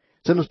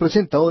 Se nos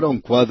presenta ahora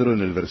un cuadro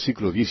en el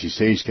versículo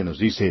 16 que nos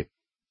dice,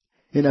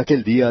 en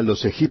aquel día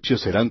los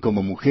egipcios serán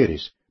como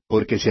mujeres,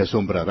 porque se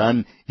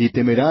asombrarán y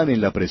temerán en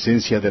la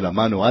presencia de la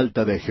mano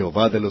alta de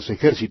Jehová de los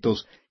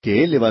ejércitos,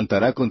 que él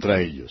levantará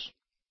contra ellos.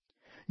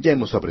 Ya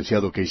hemos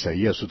apreciado que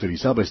Isaías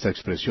utilizaba esta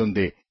expresión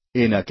de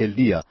en aquel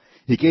día,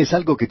 y que es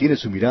algo que tiene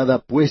su mirada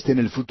puesta en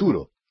el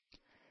futuro.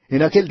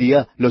 En aquel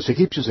día los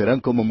egipcios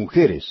serán como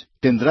mujeres,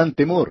 tendrán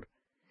temor,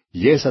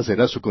 y esa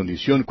será su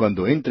condición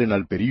cuando entren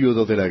al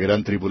período de la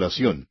gran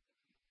tribulación.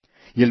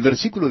 Y el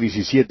versículo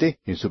 17,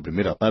 en su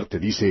primera parte,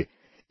 dice,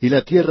 y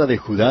la tierra de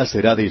Judá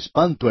será de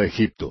espanto a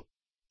Egipto.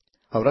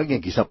 Ahora alguien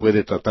quizá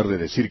puede tratar de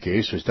decir que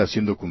eso está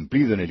siendo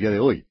cumplido en el día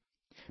de hoy.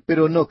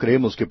 Pero no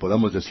creemos que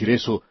podamos decir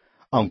eso,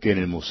 aunque en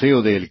el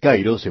Museo de El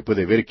Cairo se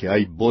puede ver que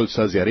hay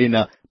bolsas de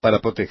arena para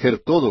proteger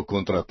todo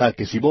contra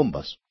ataques y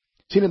bombas.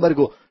 Sin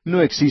embargo,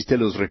 no existen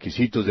los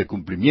requisitos de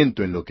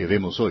cumplimiento en lo que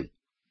vemos hoy.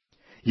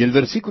 Y el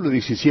versículo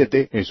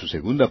 17, en su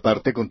segunda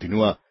parte,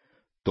 continúa,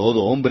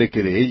 todo hombre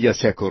que de ella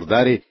se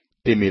acordare,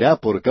 temerá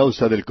por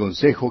causa del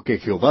consejo que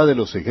Jehová de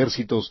los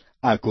ejércitos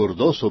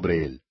acordó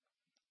sobre él.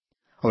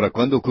 Ahora,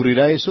 ¿cuándo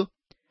ocurrirá eso?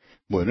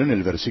 Bueno, en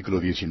el versículo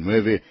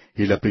 19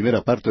 y la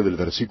primera parte del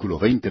versículo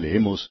 20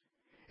 leemos,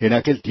 en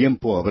aquel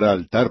tiempo habrá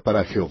altar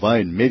para Jehová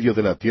en medio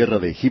de la tierra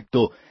de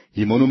Egipto,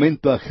 y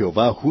monumento a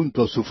Jehová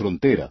junto a su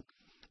frontera,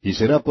 y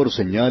será por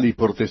señal y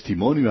por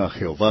testimonio a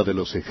Jehová de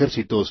los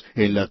ejércitos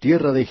en la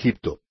tierra de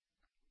Egipto.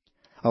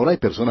 Ahora hay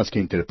personas que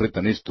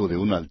interpretan esto de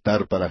un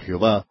altar para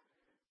Jehová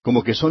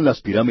como que son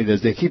las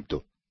pirámides de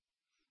Egipto.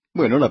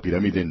 Bueno, la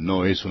pirámide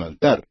no es un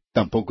altar,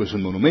 tampoco es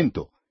un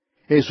monumento.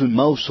 Es un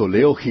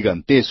mausoleo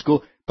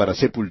gigantesco para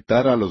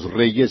sepultar a los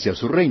reyes y a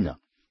su reina.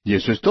 Y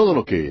eso es todo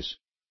lo que es.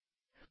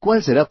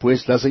 ¿Cuál será,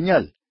 pues, la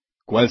señal?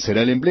 ¿Cuál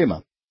será el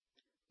emblema?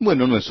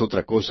 Bueno, no es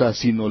otra cosa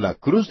sino la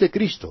cruz de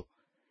Cristo.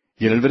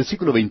 Y en el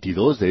versículo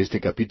 22 de este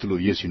capítulo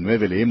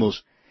 19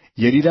 leemos,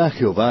 «Y herirá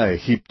Jehová a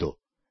Egipto,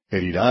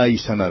 herirá y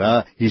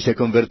sanará, y se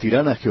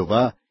convertirán a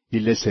Jehová, y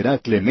les será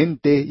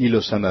clemente y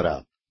los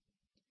sanará».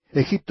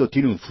 Egipto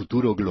tiene un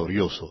futuro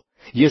glorioso,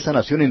 y esa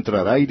nación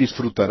entrará y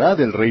disfrutará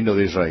del reino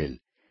de Israel.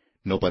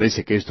 No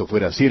parece que esto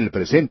fuera así en el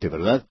presente,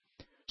 ¿verdad?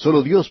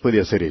 Solo Dios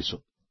puede hacer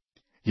eso.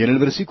 Y en el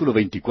versículo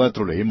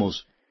 24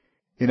 leemos,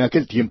 «En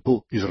aquel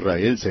tiempo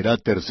Israel será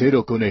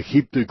tercero con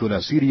Egipto y con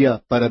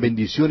Asiria para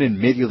bendición en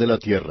medio de la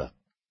tierra».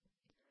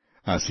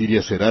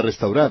 Asiria será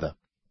restaurada.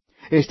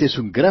 Este es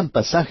un gran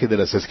pasaje de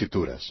las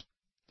Escrituras.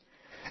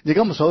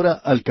 Llegamos ahora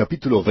al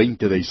capítulo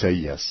 20 de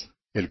Isaías,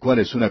 el cual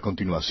es una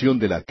continuación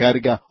de la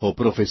carga o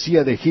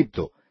profecía de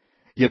Egipto,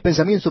 y el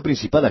pensamiento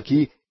principal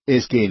aquí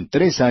es que en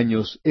 3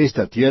 años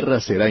esta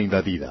tierra será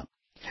invadida.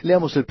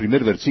 Leamos el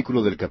primer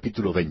versículo del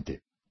capítulo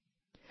 20.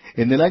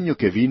 «En el año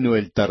que vino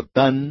el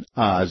Tartán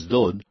a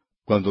Asdod,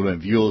 cuando lo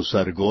envió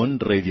Sargón,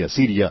 rey de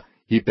Asiria,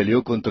 y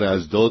peleó contra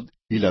Asdod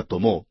y la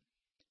tomó».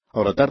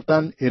 Ahora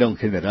Tartán era un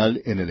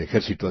general en el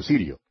ejército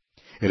asirio.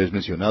 Él es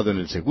mencionado en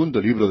el segundo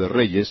libro de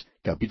Reyes,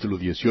 capítulo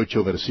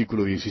 18,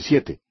 versículo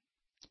 17.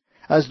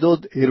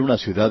 Asdod era una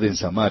ciudad en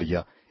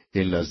Samaria,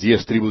 en las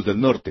 10 tribus del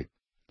norte.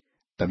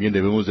 También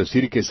debemos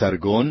decir que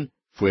Sargón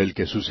fue el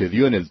que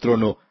sucedió en el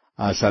trono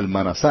a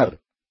Salmanasar.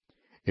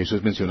 Eso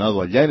es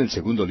mencionado allá en el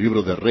segundo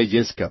libro de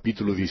Reyes,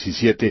 capítulo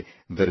 17,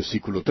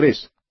 versículo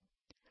 3.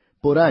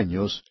 Por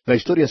años, la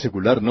historia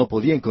secular no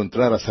podía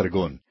encontrar a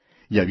Sargón,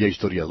 y había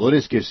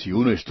historiadores que si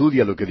uno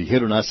estudia lo que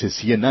dijeron hace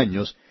 100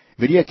 años,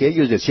 vería que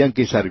ellos decían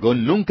que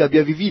Sargón nunca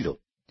había vivido.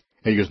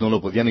 Ellos no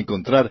lo podían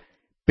encontrar,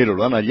 pero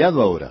lo han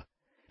hallado ahora.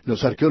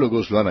 Los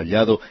arqueólogos lo han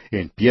hallado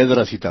en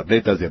piedras y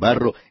tabletas de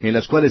barro en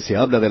las cuales se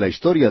habla de la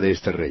historia de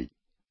este rey.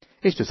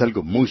 Esto es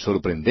algo muy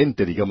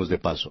sorprendente, digamos de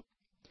paso.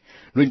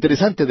 Lo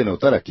interesante de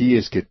notar aquí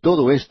es que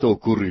todo esto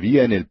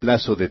ocurriría en el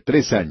plazo de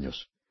 3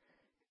 años.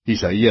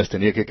 Isaías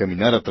tenía que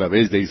caminar a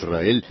través de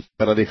Israel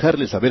para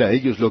dejarles saber a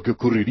ellos lo que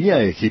ocurriría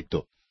a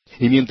Egipto.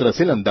 Y mientras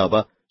él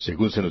andaba,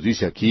 según se nos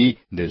dice aquí,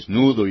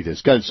 desnudo y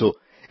descalzo,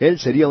 él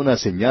sería una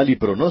señal y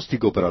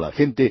pronóstico para la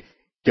gente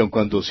que aun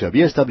cuando se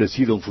había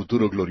establecido un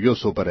futuro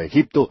glorioso para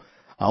Egipto,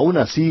 aún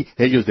así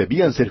ellos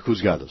debían ser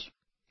juzgados.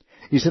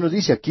 Y se nos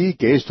dice aquí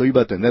que esto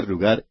iba a tener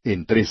lugar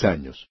en 3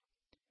 años.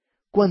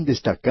 Cuán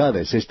destacada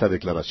es esta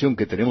declaración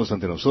que tenemos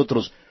ante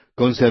nosotros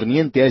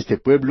concerniente a este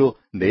pueblo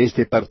de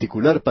este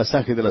particular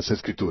pasaje de las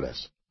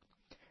Escrituras.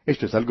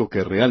 Esto es algo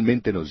que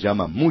realmente nos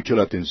llama mucho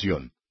la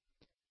atención.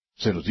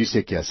 Se nos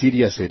dice que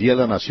Asiria sería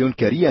la nación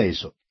que haría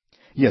eso.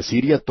 Y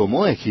Asiria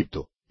tomó a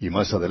Egipto, y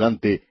más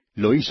adelante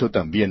lo hizo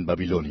también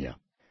Babilonia.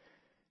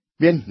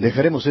 Bien,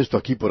 dejaremos esto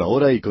aquí por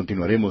ahora y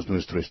continuaremos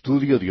nuestro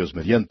estudio, Dios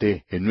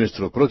mediante, en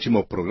nuestro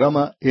próximo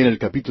programa en el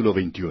capítulo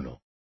 21.